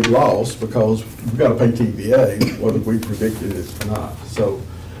incurred a big loss because we've got to pay TVA whether we predicted it or not. So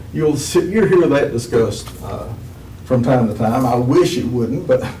you'll hear that discussed from time to time. I wish it wouldn't,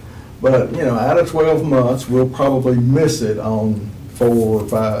 but But, out of 12 months, we'll probably miss it on 4 or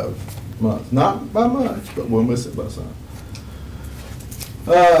 5 months. Not by much, but we'll miss it by some.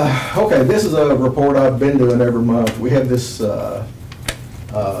 Okay, this is a report I've been doing every month. We have this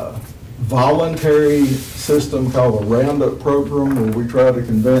voluntary system called a Roundup program where we try to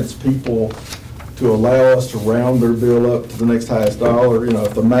convince people to allow us to round their bill up to the next highest dollar.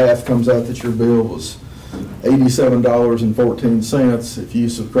 If the math comes out that your bill was $87.14, if you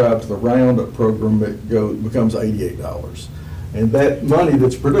subscribe to the Roundup program, it becomes $88. And that money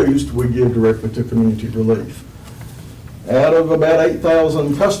that's produced, we give directly to community relief. Out of about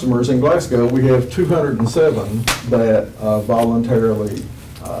 8,000 customers in Glasgow, we have 207 that voluntarily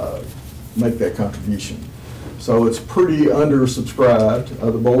make that contribution. So it's pretty undersubscribed.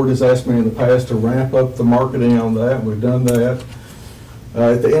 The board has asked me in the past to ramp up the marketing on that, and we've done that.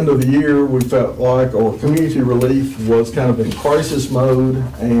 At the end of the year, we felt like, or community relief was kind of in crisis mode,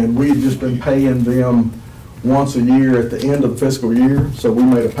 and we had just been paying them once a year at the end of the fiscal year. So we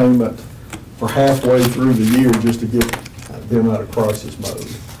made a payment for halfway through the year just to get them out of crisis mode.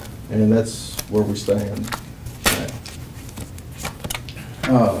 And that's where we stand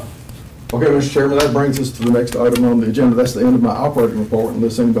now. Okay, Mr. Chairman, that brings us to the next item on the agenda. That's the end of my operating report,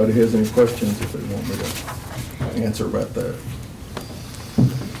 unless anybody has any questions if they want me to answer about that.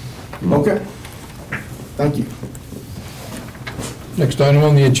 Okay, thank you. Next item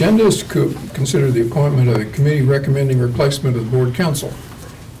on the agenda is to consider the appointment of a committee recommending replacement of the board council.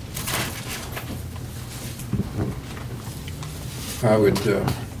 I would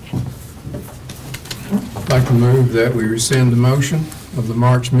like to move that we rescind the motion of the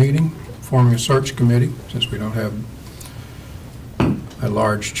March meeting forming a search committee, since we don't have a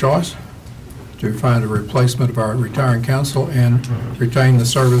large choice, to find a replacement of our retiring counsel and retain the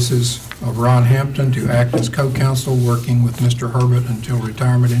services of Ron Hampton to act as co-counsel, working with Mr. Herbert until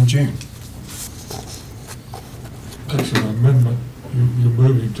retirement in June. That's an amendment. You're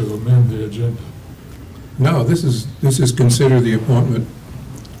moving to amend the agenda. No, this is considered the appointment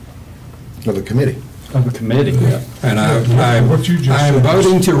Of the committee. Of a committee. and What you just I am said.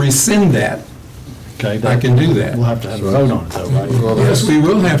 voting to rescind that. Okay. I can do that. We'll have to have a vote on it though, right? Yes, we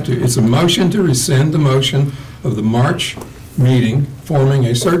will have to. It's a motion to rescind the motion of the March meeting forming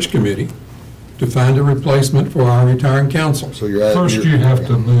a search committee to find a replacement for our retiring counsel. So you're at. First, you have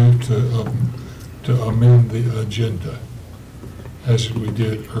to move to amend the agenda, as we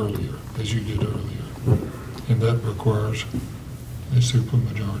did earlier, as you did earlier. And that requires a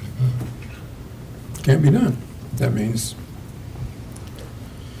supermajority vote. Can't be done. That means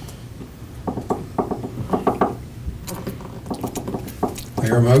I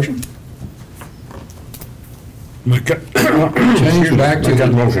hear a motion. Change back to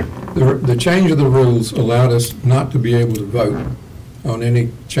the change of the rules allowed us not to be able to vote on any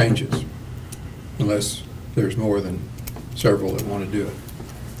changes unless there's more than several that want to do it.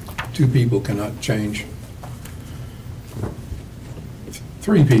 2 people cannot change.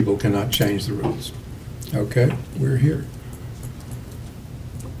 3 people cannot change the rules. Okay, we're here.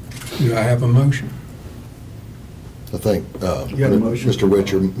 Do I have a motion? I think You got a motion? Mr.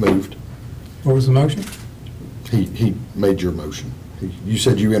 Witcher moved. What was the motion? He made your motion. You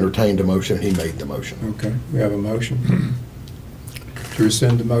said you entertained a motion, and he made the motion. Okay, we have a motion to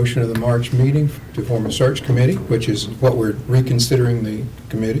rescind the motion of the March meeting to form a search committee, which is what we're reconsidering the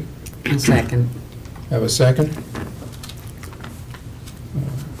committee. Second. Have a second?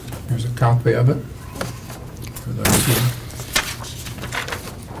 Here's a copy of it for those who.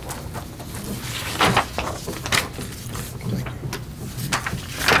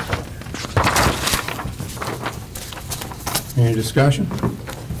 Any discussion?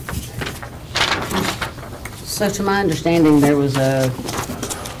 So to my understanding, there was a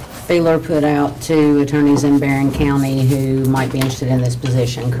feeler put out to attorneys in Barron County who might be interested in this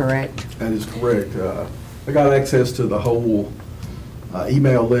position, correct? That is correct. I got access to the whole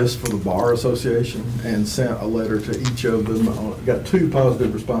email list for the Bar Association and sent a letter to each of them. Got 2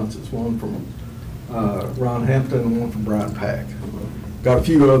 positive responses, one from Ron Hampton and one from Brian Pack. Got a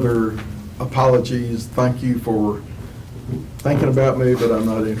few other apologies. Thank you for thinking about me, but I'm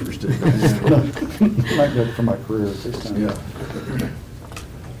not interested. Might go for my career at this time. Yeah.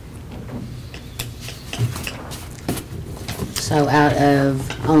 So out of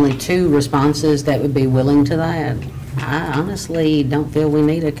only 2 responses that would be willing to that, I honestly don't feel we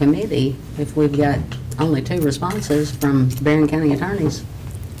need a committee if we've got only 2 responses from Barron County attorneys.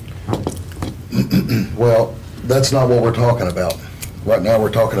 Well, that's not what we're talking about. Right now,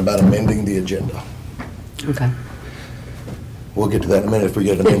 we're talking about amending the agenda. Okay. We'll get to that in a minute if we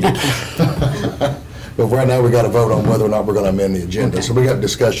get it amended. But right now, we got to vote on whether or not we're going to amend the agenda. So we got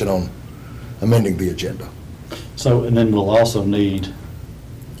discussion on amending the agenda. So, and then we'll also need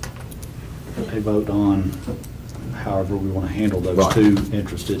a vote on however we want to handle those Right. two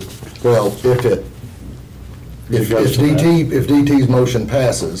interested. Well, if DT's motion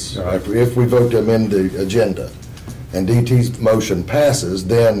passes, Right. if we vote to amend the agenda, and DT's motion passes,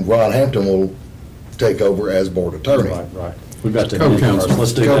 then Ron Hampton will take over as board attorney. Right. We've got to amend Co-counsel. first.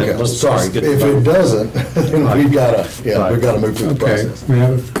 Let's do that. Okay, Let's sorry, get if the it vote. doesn't, then Right. we've got to, Right. we've got to move through the Okay, process. we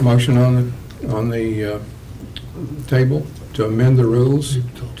have a motion on the table to amend the rules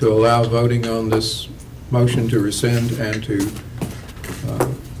to allow voting on this motion to rescind and to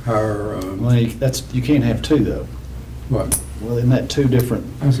hire, Well, you can't have two, though. what? Well, isn't that two different?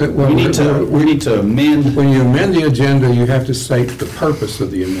 I said, well, We need to amend. When you amend the agenda, you have to state the purpose of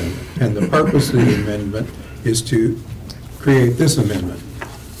the amendment. And the purpose of the amendment is to create this amendment.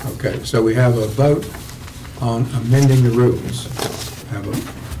 Okay, so we have a vote on amending the rules.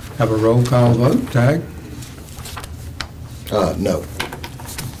 Have a roll call vote. Tag? No.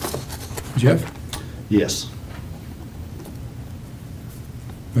 Jeff? Yes.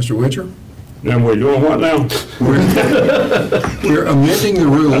 Mr. Witcher? Then we're doing what now? We're amending the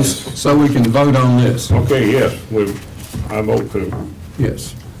rules so we can vote on this. Okay, yes, I vote to.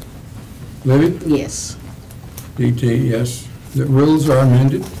 Yes. Libby? Yes. DT, yes. The rules are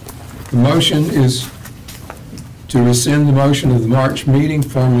amended. The motion is to rescind the motion of the March meeting,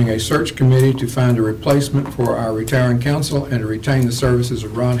 forming a search committee to find a replacement for our retiring counsel and to retain the services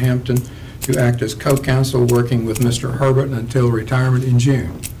of Ron Hampton to act as co-counsel, working with Mr. Herbert until retirement in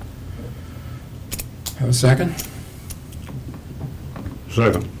June. Have a second?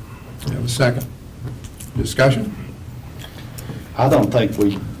 Second. Have a second. Discussion? I don't think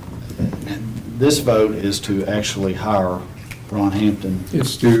this vote is to actually hire Ron Hampton.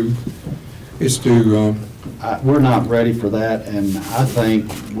 It's to, We're not ready for that, and I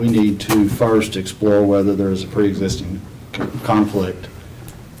think we need to first explore whether there is a pre-existing conflict,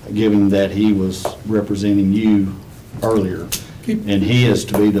 given that he was representing you earlier. And he is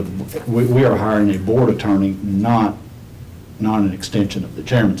to be we are hiring a board attorney, not an extension of the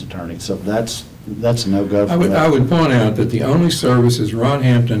chairman's attorney. So that's a no-go for that. I would point out that the only services Ron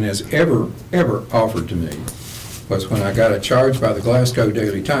Hampton has ever offered to me was when I got a charge by the Glasgow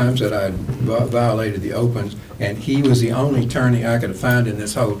Daily Times that I had violated the opens, and he was the only attorney I could find in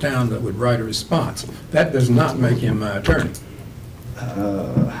this whole town that would write a response. That does not make him my attorney.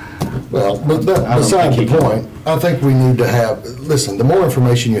 Well, but I don't beside the think he can. point, I think we need to have, listen, the more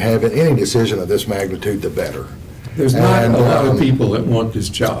information you have in any decision of this magnitude, the better. There's not a And, lot of people that want this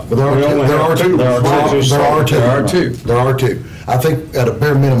job. But there are We only have two. There are two. Two. There are two. I think at a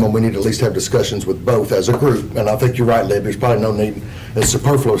bare minimum, we need to at least have discussions with both as a group. And I think you're right, Libby, there's probably no need, it's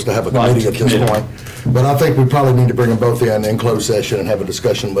superfluous to have a Right, committee at this committee. point. But I think we probably need to bring them both in closed session and have a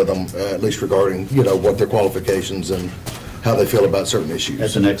discussion with them, at least regarding, what their qualifications and how they feel about certain issues.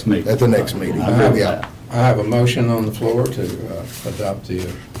 At the next meeting. At the next meeting. I agree with Yeah. that. I have a motion on the floor to adopt the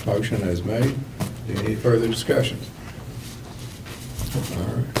motion as made. Any further discussion? All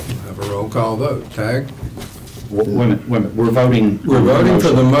right, we'll have a roll call vote. Tag? Wait a minute, we're voting. We're voting for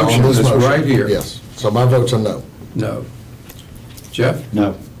the motion On this that's motion, right here. Yes. So my vote's a no. No. Jeff?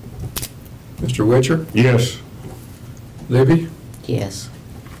 No. Mr. Witcher? Yes. Libby? Yes.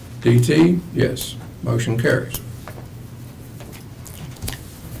 DT? Yes. Motion carries.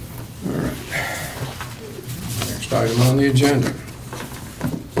 All right. Next item on the agenda.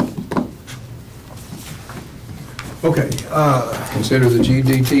 Okay, Consider the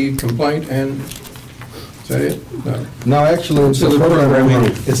GDT complaint and, is that it? No. no, actually, it's So a the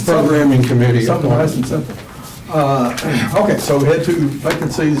programming, It's programming committee. something nice and simple. Okay, so we had 2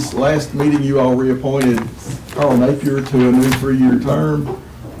 vacancies. Last meeting, you all reappointed Carl Napier to a new 3-year term.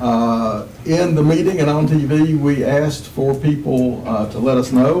 In the meeting and on TV, we asked for people to let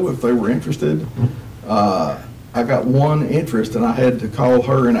us know if they were interested. I got one interest, and I had to call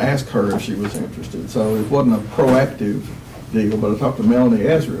her and ask her if she was interested. So it wasn't a proactive deal, but I talked to Melanie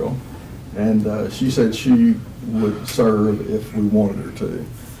Azriel, and she said she would serve if we wanted her to.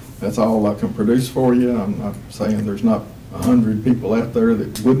 That's all I can produce for you. I'm not saying there's not 100 people out there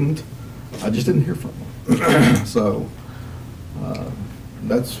that wouldn't. I just didn't hear from them. So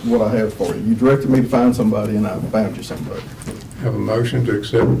that's what I have for you. You directed me to find somebody, and I found you somebody. Have a motion to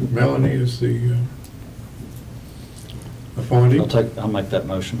accept Melanie as the appointee. I'll make that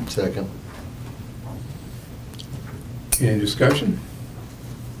motion. Second. Any discussion?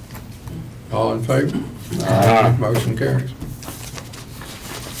 All in favor? Aye. Motion carries.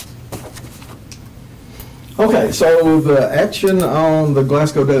 Okay, so the action on the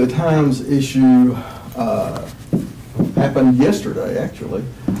Glasgow Daily Times issue, happened yesterday, actually,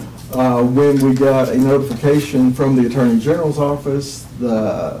 when we got a notification from the Attorney General's office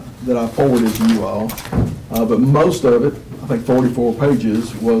that I forwarded to you all. But most of it, I think 44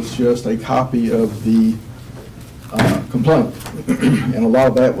 pages, was just a copy of the complaint. And a lot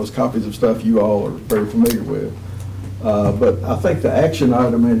of that was copies of stuff you all are very familiar with. But I think the action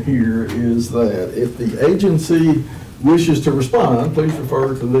item in here is that if the agency wishes to respond, please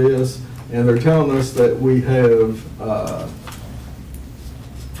refer to this. And they're telling us that we have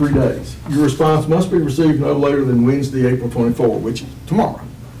 3 days. Your response must be received no later than Wednesday, April 24, which is tomorrow.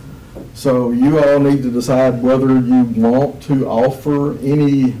 So you all need to decide whether you want to offer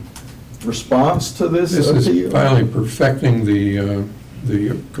any response to this appeal. This is finally perfecting the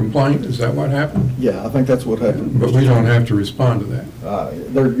complaint, is that what happened? Yeah, I think that's what happened. But we don't have to respond to that.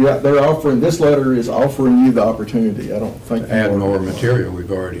 They're offering, this letter is offering you the opportunity. I don't think. Add more material,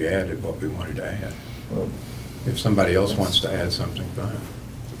 we've already added what we wanted to add. If somebody else wants to add something, fine.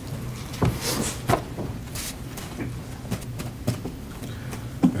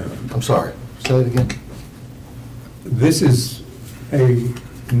 I'm sorry, say it again. This is a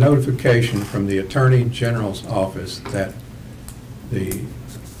notification from the Attorney General's office that the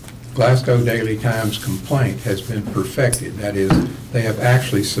Glasgow Daily Times complaint has been perfected. That is, they have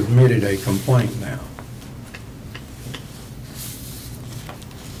actually submitted a complaint now.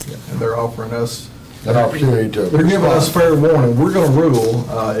 And they're offering us An opportunity to. They're giving us fair warning. We're going to rule.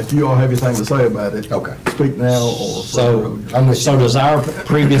 If you all have anything to say about it, Okay. speak now or. So does our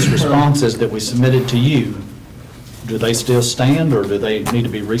previous responses that we submitted to you, do they still stand, or do they need to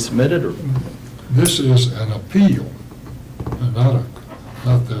be resubmitted, or? This is an appeal, and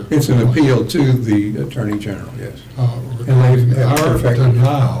not the. It's an appeal to the Attorney General, yes. Regarding And they've our perfected it.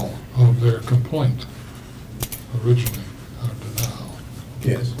 denial of their complaint, originally, our denial. of the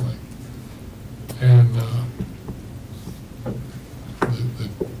Yes. complaint. And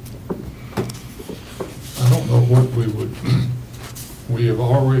I don't know what we have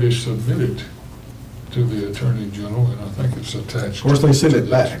already submitted to the Attorney General, and I think it's attached. Of course, they sent to it this.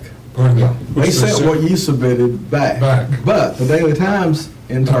 back. Pardon me? They Which sent what you submitted back. Back. But the Daily Times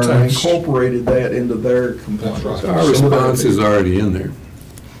in turn Attached. incorporated that into their complaint. That's right. Our response is already in there.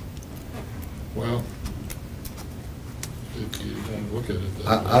 Well, if you want to look at it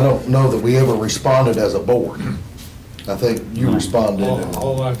that way. I don't know that we ever responded as a board. I think you responded, and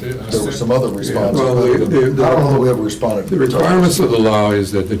All I did, I there were sent- some other responses. Well, I don't know that we ever responded. The requirements of the law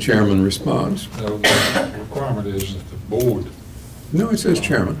is that the chairman responds. No, the requirement is that the board, No, it says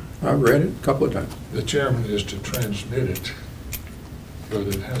chairman. I've read it a couple of times. the chairman is to transmit it, but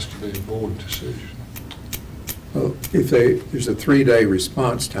it has to be a board decision. Well, if there's a 3-day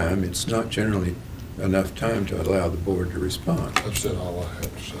response time, it's not generally enough time to allow the board to respond. I've said all I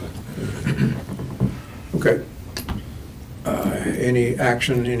have to say. Okay. Any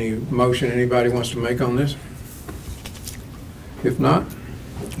action, any motion anybody wants to make on this? If not,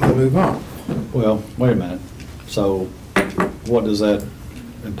 we'll move on. Well, wait a minute. So what does that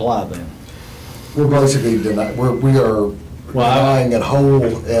imply then? We're basically denying, we are denying in whole,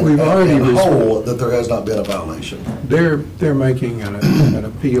 We've already in whole, that there has not been a violation. They're making an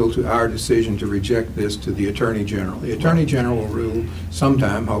appeal to our decision to reject this to the Attorney General. The Attorney General will rule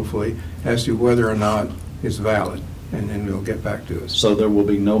sometime, hopefully, as to whether or not it's valid, and then we'll get back to us. So there will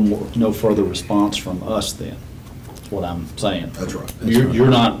be no further response from us then, is what I'm saying. That's right. You're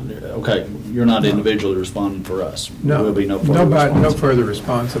not, okay, you're not individually responding for us. There will be no further response. No further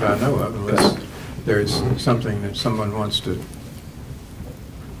response that I know of, unless there's something that someone wants to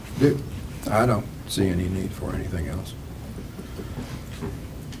do. I don't see any need for anything else.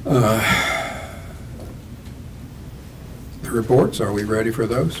 The reports, are we ready for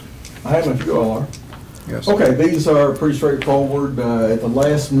those? I have if you all are. Yes. Okay, these are pretty straightforward. At the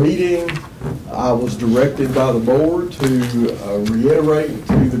last meeting, I was directed by the board to reiterate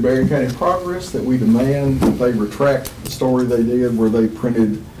to the Berrien County Progress that we demand that they retract the story they did where they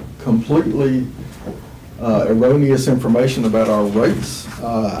printed completely erroneous information about our rates.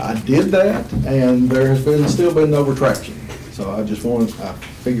 I did that, and there has still been no retraction. So I just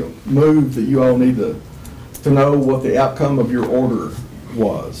move that you all need to know what the outcome of your order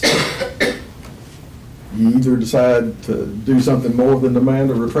was. You either decide to do something more than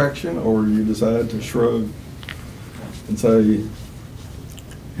demand a retraction, or you decide to shrug and say.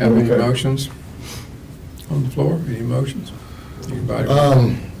 Have any Okay. motions on the floor? Any motions? Anybody?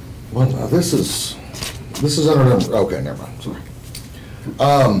 Well, now this is under number, okay, never mind, sorry.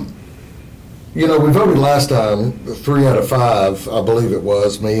 You know, we voted last time, 3 out of 5, I believe it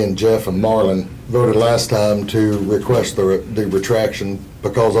was, me and Jeff and Marlon voted last time to request the retraction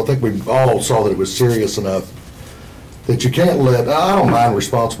because I think we all saw that it was serious enough that you can't I don't mind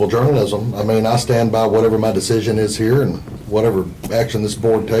responsible journalism. I mean, I stand by whatever my decision is here and whatever action this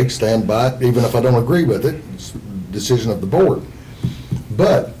board takes, stand by it, even if I don't agree with it. It's the decision of the board.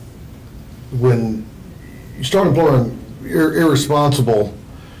 But when you start employing irresponsible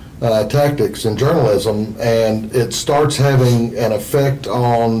tactics in journalism, and it starts having an effect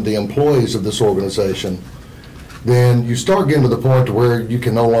on the employees of this organization, then you start getting to the point to where you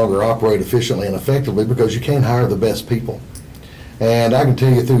can no longer operate efficiently and effectively because you can't hire the best people. And I can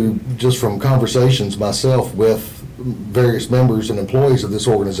tell you through, just from conversations myself with various members and employees of this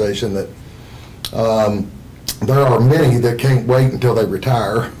organization, that there are many that can't wait until they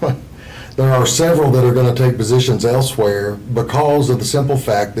retire. There are several that are going to take positions elsewhere because of the simple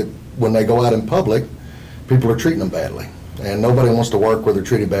fact that when they go out in public, people are treating them badly. And nobody wants to work where they're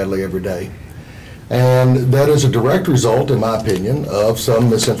treated badly every day. And that is a direct result, in my opinion, of some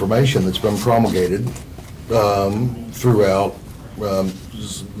misinformation that's been promulgated throughout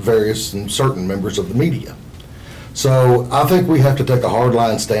various and certain members of the media. So I think we have to take a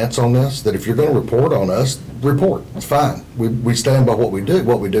hardline stance on this, that if you're going to report on us, report. It's fine. We stand by what we do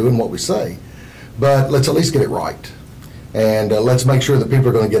and what we say. But let's at least get it right. And let's make sure that people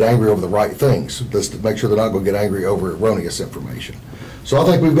are going to get angry over the right things. Let's make sure they're not going to get angry over erroneous information. So I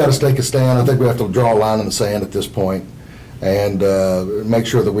think we've got to take a stand. I think we have to draw a line in the sand at this point and make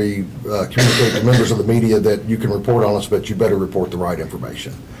sure that we communicate to members of the media that you can report on us, but you better report the right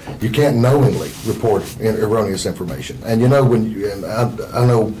information. You can't knowingly report erroneous information. And you know, and I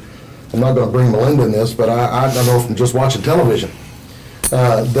know I'm not going to bring Melinda in this, but I know from just watching television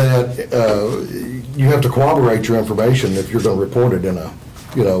that you have to corroborate your information if you're going to report it in a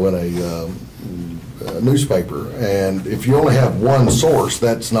newspaper. And if you only have one source,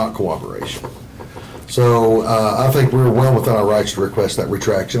 that's not corroboration. So I think we're well within our rights to request that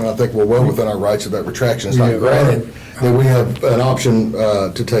retraction. I think we're well within our rights if that retraction is not granted, then we have an option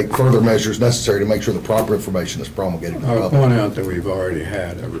to take further measures necessary to make sure the proper information is promulgated to the I'll public. point out that we've already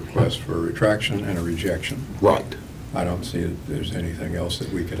had a request for a retraction and a rejection. Right. I don't see that there's anything else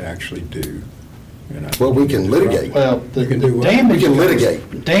that we could actually do. And I think Well, we can litigate. Well, the You can do what? damage We can goes-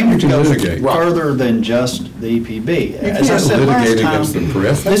 litigate. Damage You can goes litigate. further than just the EPB. You As I can't said last litigate time, against the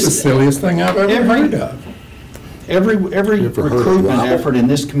press. That's the this- silliest thing I've ever heard of. Every You ever heard of recruitment libel? effort in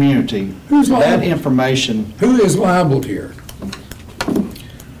this community, Who's that liable? information, Who is libeled here?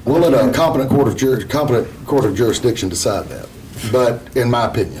 We'll let a competent court of jurisdiction decide that, but in my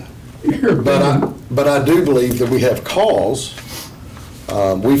opinion. But I do believe that we have cause.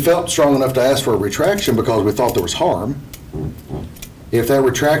 We felt strong enough to ask for a retraction because we thought there was harm. If that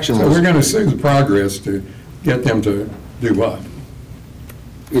retraction So we're was going to sue the Progress to get them to do what?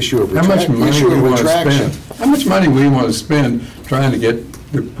 issue of How much money issue we of want to retraction. spend? How much money we want to spend trying to get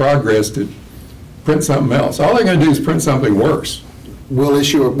the Progress to print something else? All they're going to do is print something worse. We'll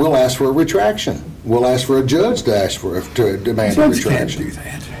ask for a retraction. We'll ask for a judge to demand a Judge can't retraction. do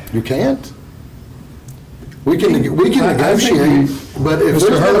that. You can't? We can I think negotiate, but if Mr.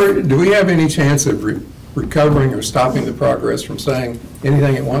 there's Herbert, do we have any chance of recovering or stopping the Progress from saying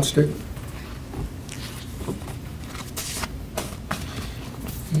anything it wants to?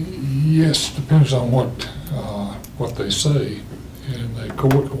 Yes, depends on what they say, and a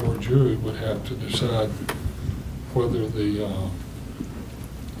court or a jury would have to decide whether the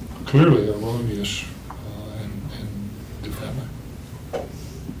clearly erroneous and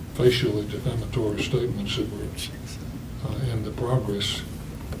facially defamatory statements that were in the Progress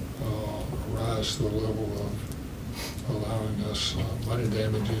rise to the level of allowing us money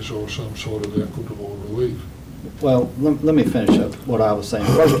damages or some sort of equitable relief. well, let me finish up what I was saying.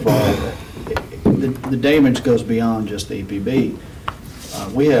 First of all, the damage goes beyond just the EPB.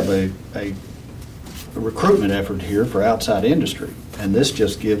 We have a recruitment effort here for outside industry, and this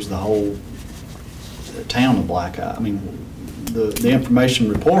just gives the whole town a black eye. I mean, the information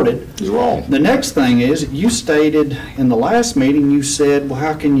reported is wrong. The next thing is, you stated in the last meeting, you said, well,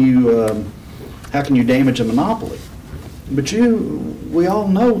 how can you damage a monopoly? But we all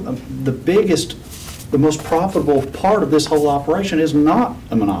know the most profitable part of this whole operation is not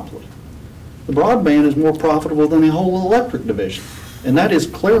a monopoly. The broadband is more profitable than the whole electric division, and that is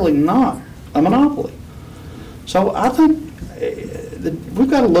clearly not a monopoly. So I think we've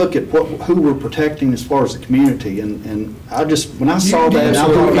got to look at who we're protecting as far as the community, and I just, when I saw that, I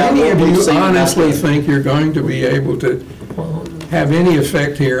thought about Any what of we've you seen out honestly there. think you're going to be able to have any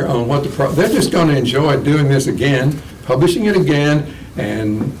effect here on what they're just going to enjoy doing this again, publishing it again,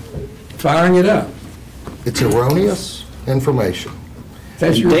 and firing it up. It's erroneous information.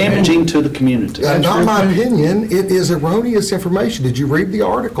 That's your Damaging opinion. to the community. Not my opinion, it is erroneous information. Did you read the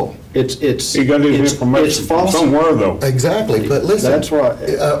article? It's He got his it's information from false. somewhere, though. Exactly, but listen. That's right.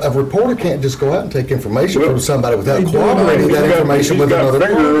 A reporter can't just go out and take information Well, from somebody without they do. corroborating He's that got- information he's with got another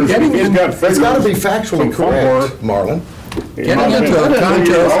figures. party. He's got figures. It's got to be factually from somewhere. correct, Marlon. Getting into a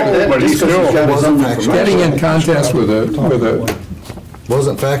contest, But he's still. Wasn't factually getting in correct. contest with a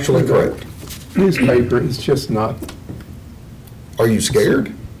Wasn't factually correct. newspaper is just not, Are you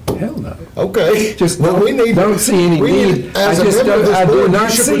scared? hell no. Okay. Just Well, we need. don't see any we need- need. As I a just member of don't- this I do board, not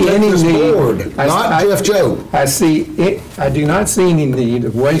you should see protect any this need. board, not Jeff Joe. I do not see any need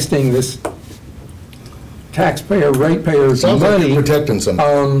of wasting this taxpayer, ratepayers' Sounds like money you're protecting somebody.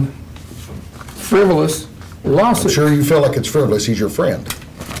 on frivolous I'm lawsuits. sure you feel like it's frivolous. He's your friend.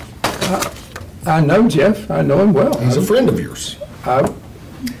 I know Jeff, I know him well. He's a friend of yours. I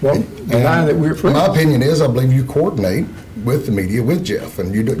won't deny that we're My friends. opinion is, I believe you coordinate with the media, with Jeff,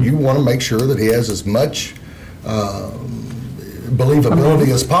 and you want to make sure that he has as much believability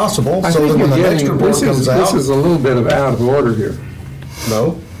as possible, I so think that when you're the next getting, report this comes is a out. little bit of out of order here.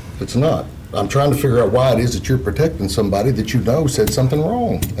 No, it's not. I'm trying to figure out why it is that you're protecting somebody that you know said something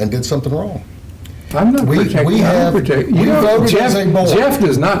wrong and did something wrong. I'm not We protecting, have- I'm protecting. we You know, voted as a board. Jeff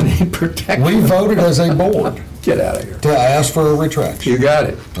does not need protection. We voted as a board Get out of here. to ask for a retraction. You got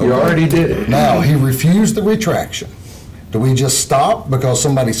it. You Okay. already did it. Now, he refused the retraction. Do we just stop because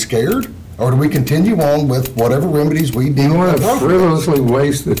somebody's scared? Or do we continue on with whatever remedies we deem You want to appropriate? frivolously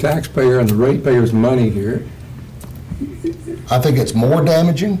waste the taxpayer and the ratepayer's money here. I think it's more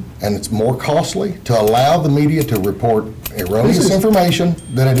damaging and it's more costly to allow the media to report erroneous This is- information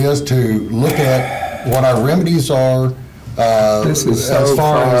than it is to look at what our remedies are This is as so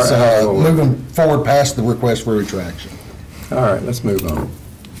far far as out of order. moving forward past the request for retraction. All right, let's move on.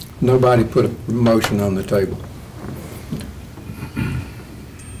 Nobody put a motion on the table.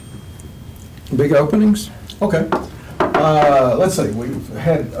 Big openings? Okay. Let's see, we've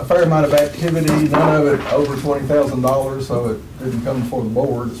had a fair amount of activity, none of it over $20,000, so it didn't come before the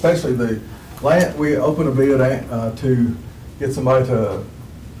board, especially the land, we opened a bid to get somebody to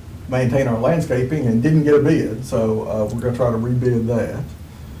maintain our landscaping and didn't get a bid, so we're gonna try to rebid that.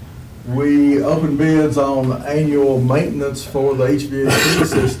 We opened bids on annual maintenance for the HVAC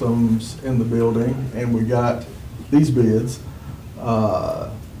systems in the building, and we got these bids.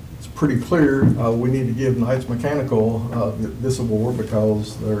 It's pretty clear, we need to give Knights Mechanical this award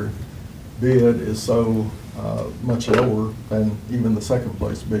because their bid is so much lower than even the second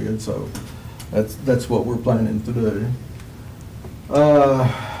place bid, so that's what we're planning to do.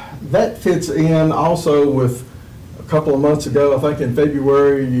 That fits in also with a couple of months ago, I think in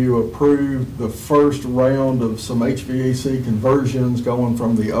February, you approved the first round of some HVAC conversions going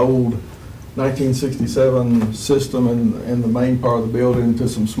from the old 1967 system in the main part of the building to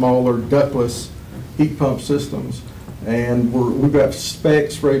some smaller ductless heat pump systems. And we've got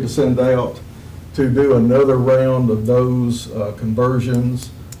specs ready to send out to do another round of those conversions.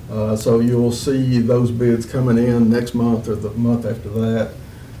 So you'll see those bids coming in next month or the month after that.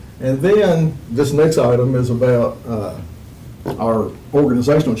 And then this next item is about our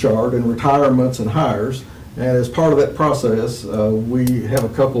organizational chart and retirements and hires. And as part of that process, we have a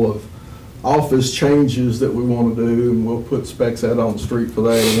couple of office changes that we want to do, and we'll put specs out on the street for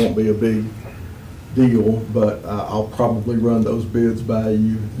that. It won't be a big deal, but I'll probably run those bids by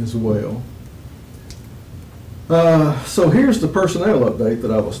you as well. So here's the personnel update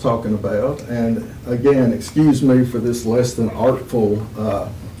that I was talking about, and again, excuse me for this less than artful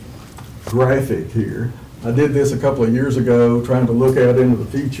graphic here. I did this a couple of years ago, trying to look out into the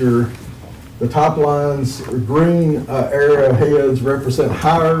future. The top lines, green area heads represent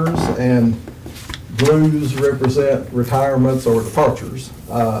hires, and blues represent retirements or departures.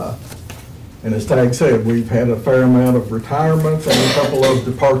 And as Tag said, we've had a fair amount of retirements and a couple of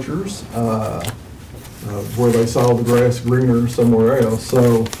departures where they saw the grass greener somewhere else.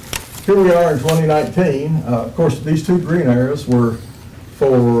 So here we are in 2019. Of course, these two green areas were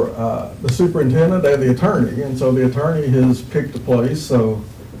for the superintendent and the attorney, and so the attorney has picked a place, so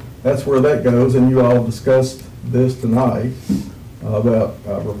that's where that goes, and you all discussed this tonight about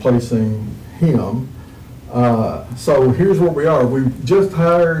replacing him. So here's where we are. We've just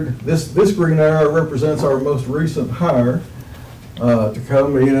hired, this green arrow represents our most recent hire to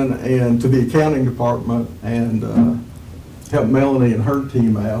come in and to the accounting department and help Melanie and her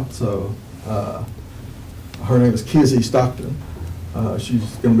team out. So her name is Kizzy Stockton.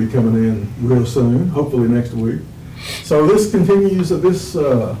 She's going to be coming in real soon, hopefully next week. So this continues.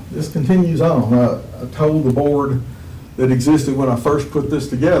 This continues on. I told the board that existed when I first put this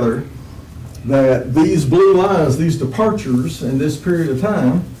together that these blue lines, these departures in this period of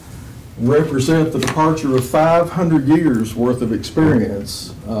time, represent the departure of 500 years' worth of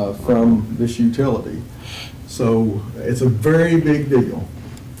experience from this utility. So it's a very big deal.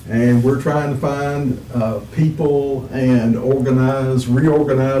 And we're trying to find people and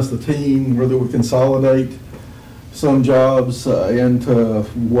reorganize the team, whether we consolidate some jobs into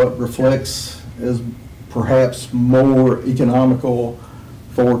what reflects as perhaps more economical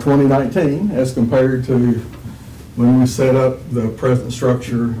for 2019 as compared to when we set up the present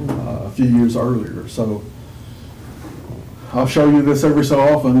structure a few years earlier. So I'll show you this every so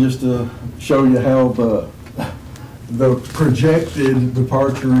often just to show you how the projected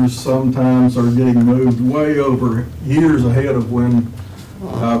departures sometimes are getting moved way over years ahead of when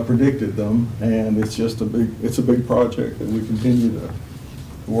I predicted them, and it's just a big project that we continue to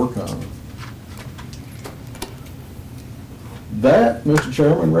work on. That, Mr.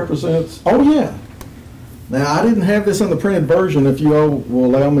 Chairman, represents, oh yeah. Now, I didn't have this in the printed version, if you all will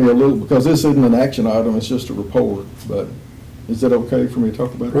allow me a little, because this isn't an action item, it's just a report, but is it okay for me to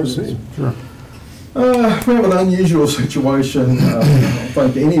talk about this? Proceed. Sure. We have an unusual situation. I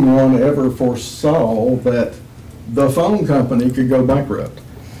don't think anyone ever foresaw that the phone company could go bankrupt.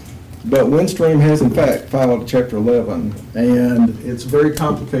 But Windstream has in fact filed Chapter 11, and it's very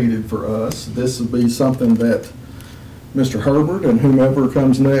complicated for us. This will be something that Mr. Herbert and whomever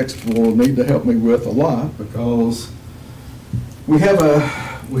comes next will need to help me with a lot, because we have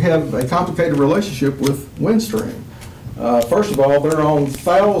a complicated relationship with Windstream. First of all, they're on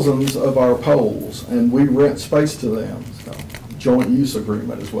thousands of our poles, and we rent space to them. So, joint use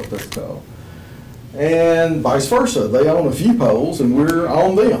agreement is what that's called. And vice versa, they own a few poles, and we're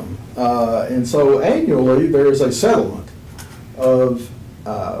on them. And so annually, there is a settlement of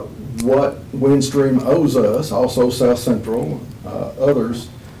what Windstream owes us, also South Central, others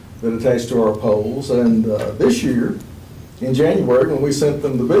that attach to our poles. And this year, in January, when we sent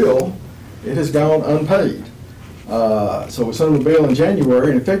them the bill, it has gone unpaid. So we sent them the bill in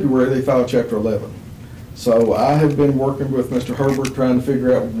January, and in February they filed Chapter 11. So I have been working with Mr. Herbert trying to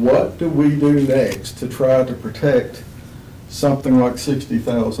figure out what do we do next to try to protect something like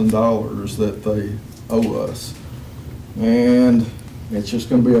 $60,000 that they owe us. And it's just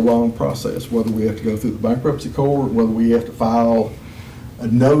going to be a long process, whether we have to go through the bankruptcy court, whether we have to file a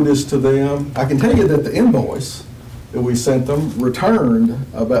notice to them. I can tell you that the invoice that we sent them returned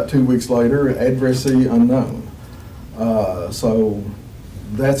about 2 weeks later, addressee unknown. So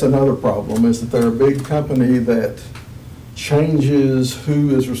that's another problem, is that they're a big company that changes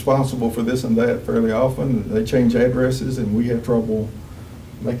who is responsible for this and that fairly often. They change addresses, and we have trouble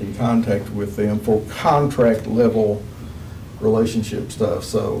making contact with them for contract level relationship stuff.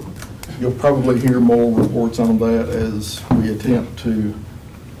 So you'll probably hear more reports on that as we attempt to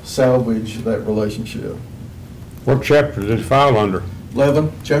salvage that relationship. What chapter did it file under?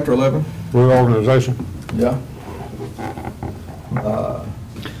 11, Chapter 11. Reorganization? Yeah.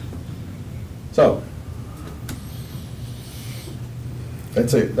 So,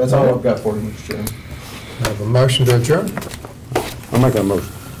 that's it. That's all I've got for you, Mr. Chairman. I have a motion to adjourn. I'll make that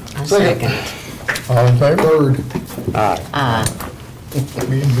motion. I second. All in favor? Aye. Aye.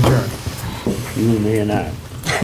 Meeting adjourned. You, me, and I.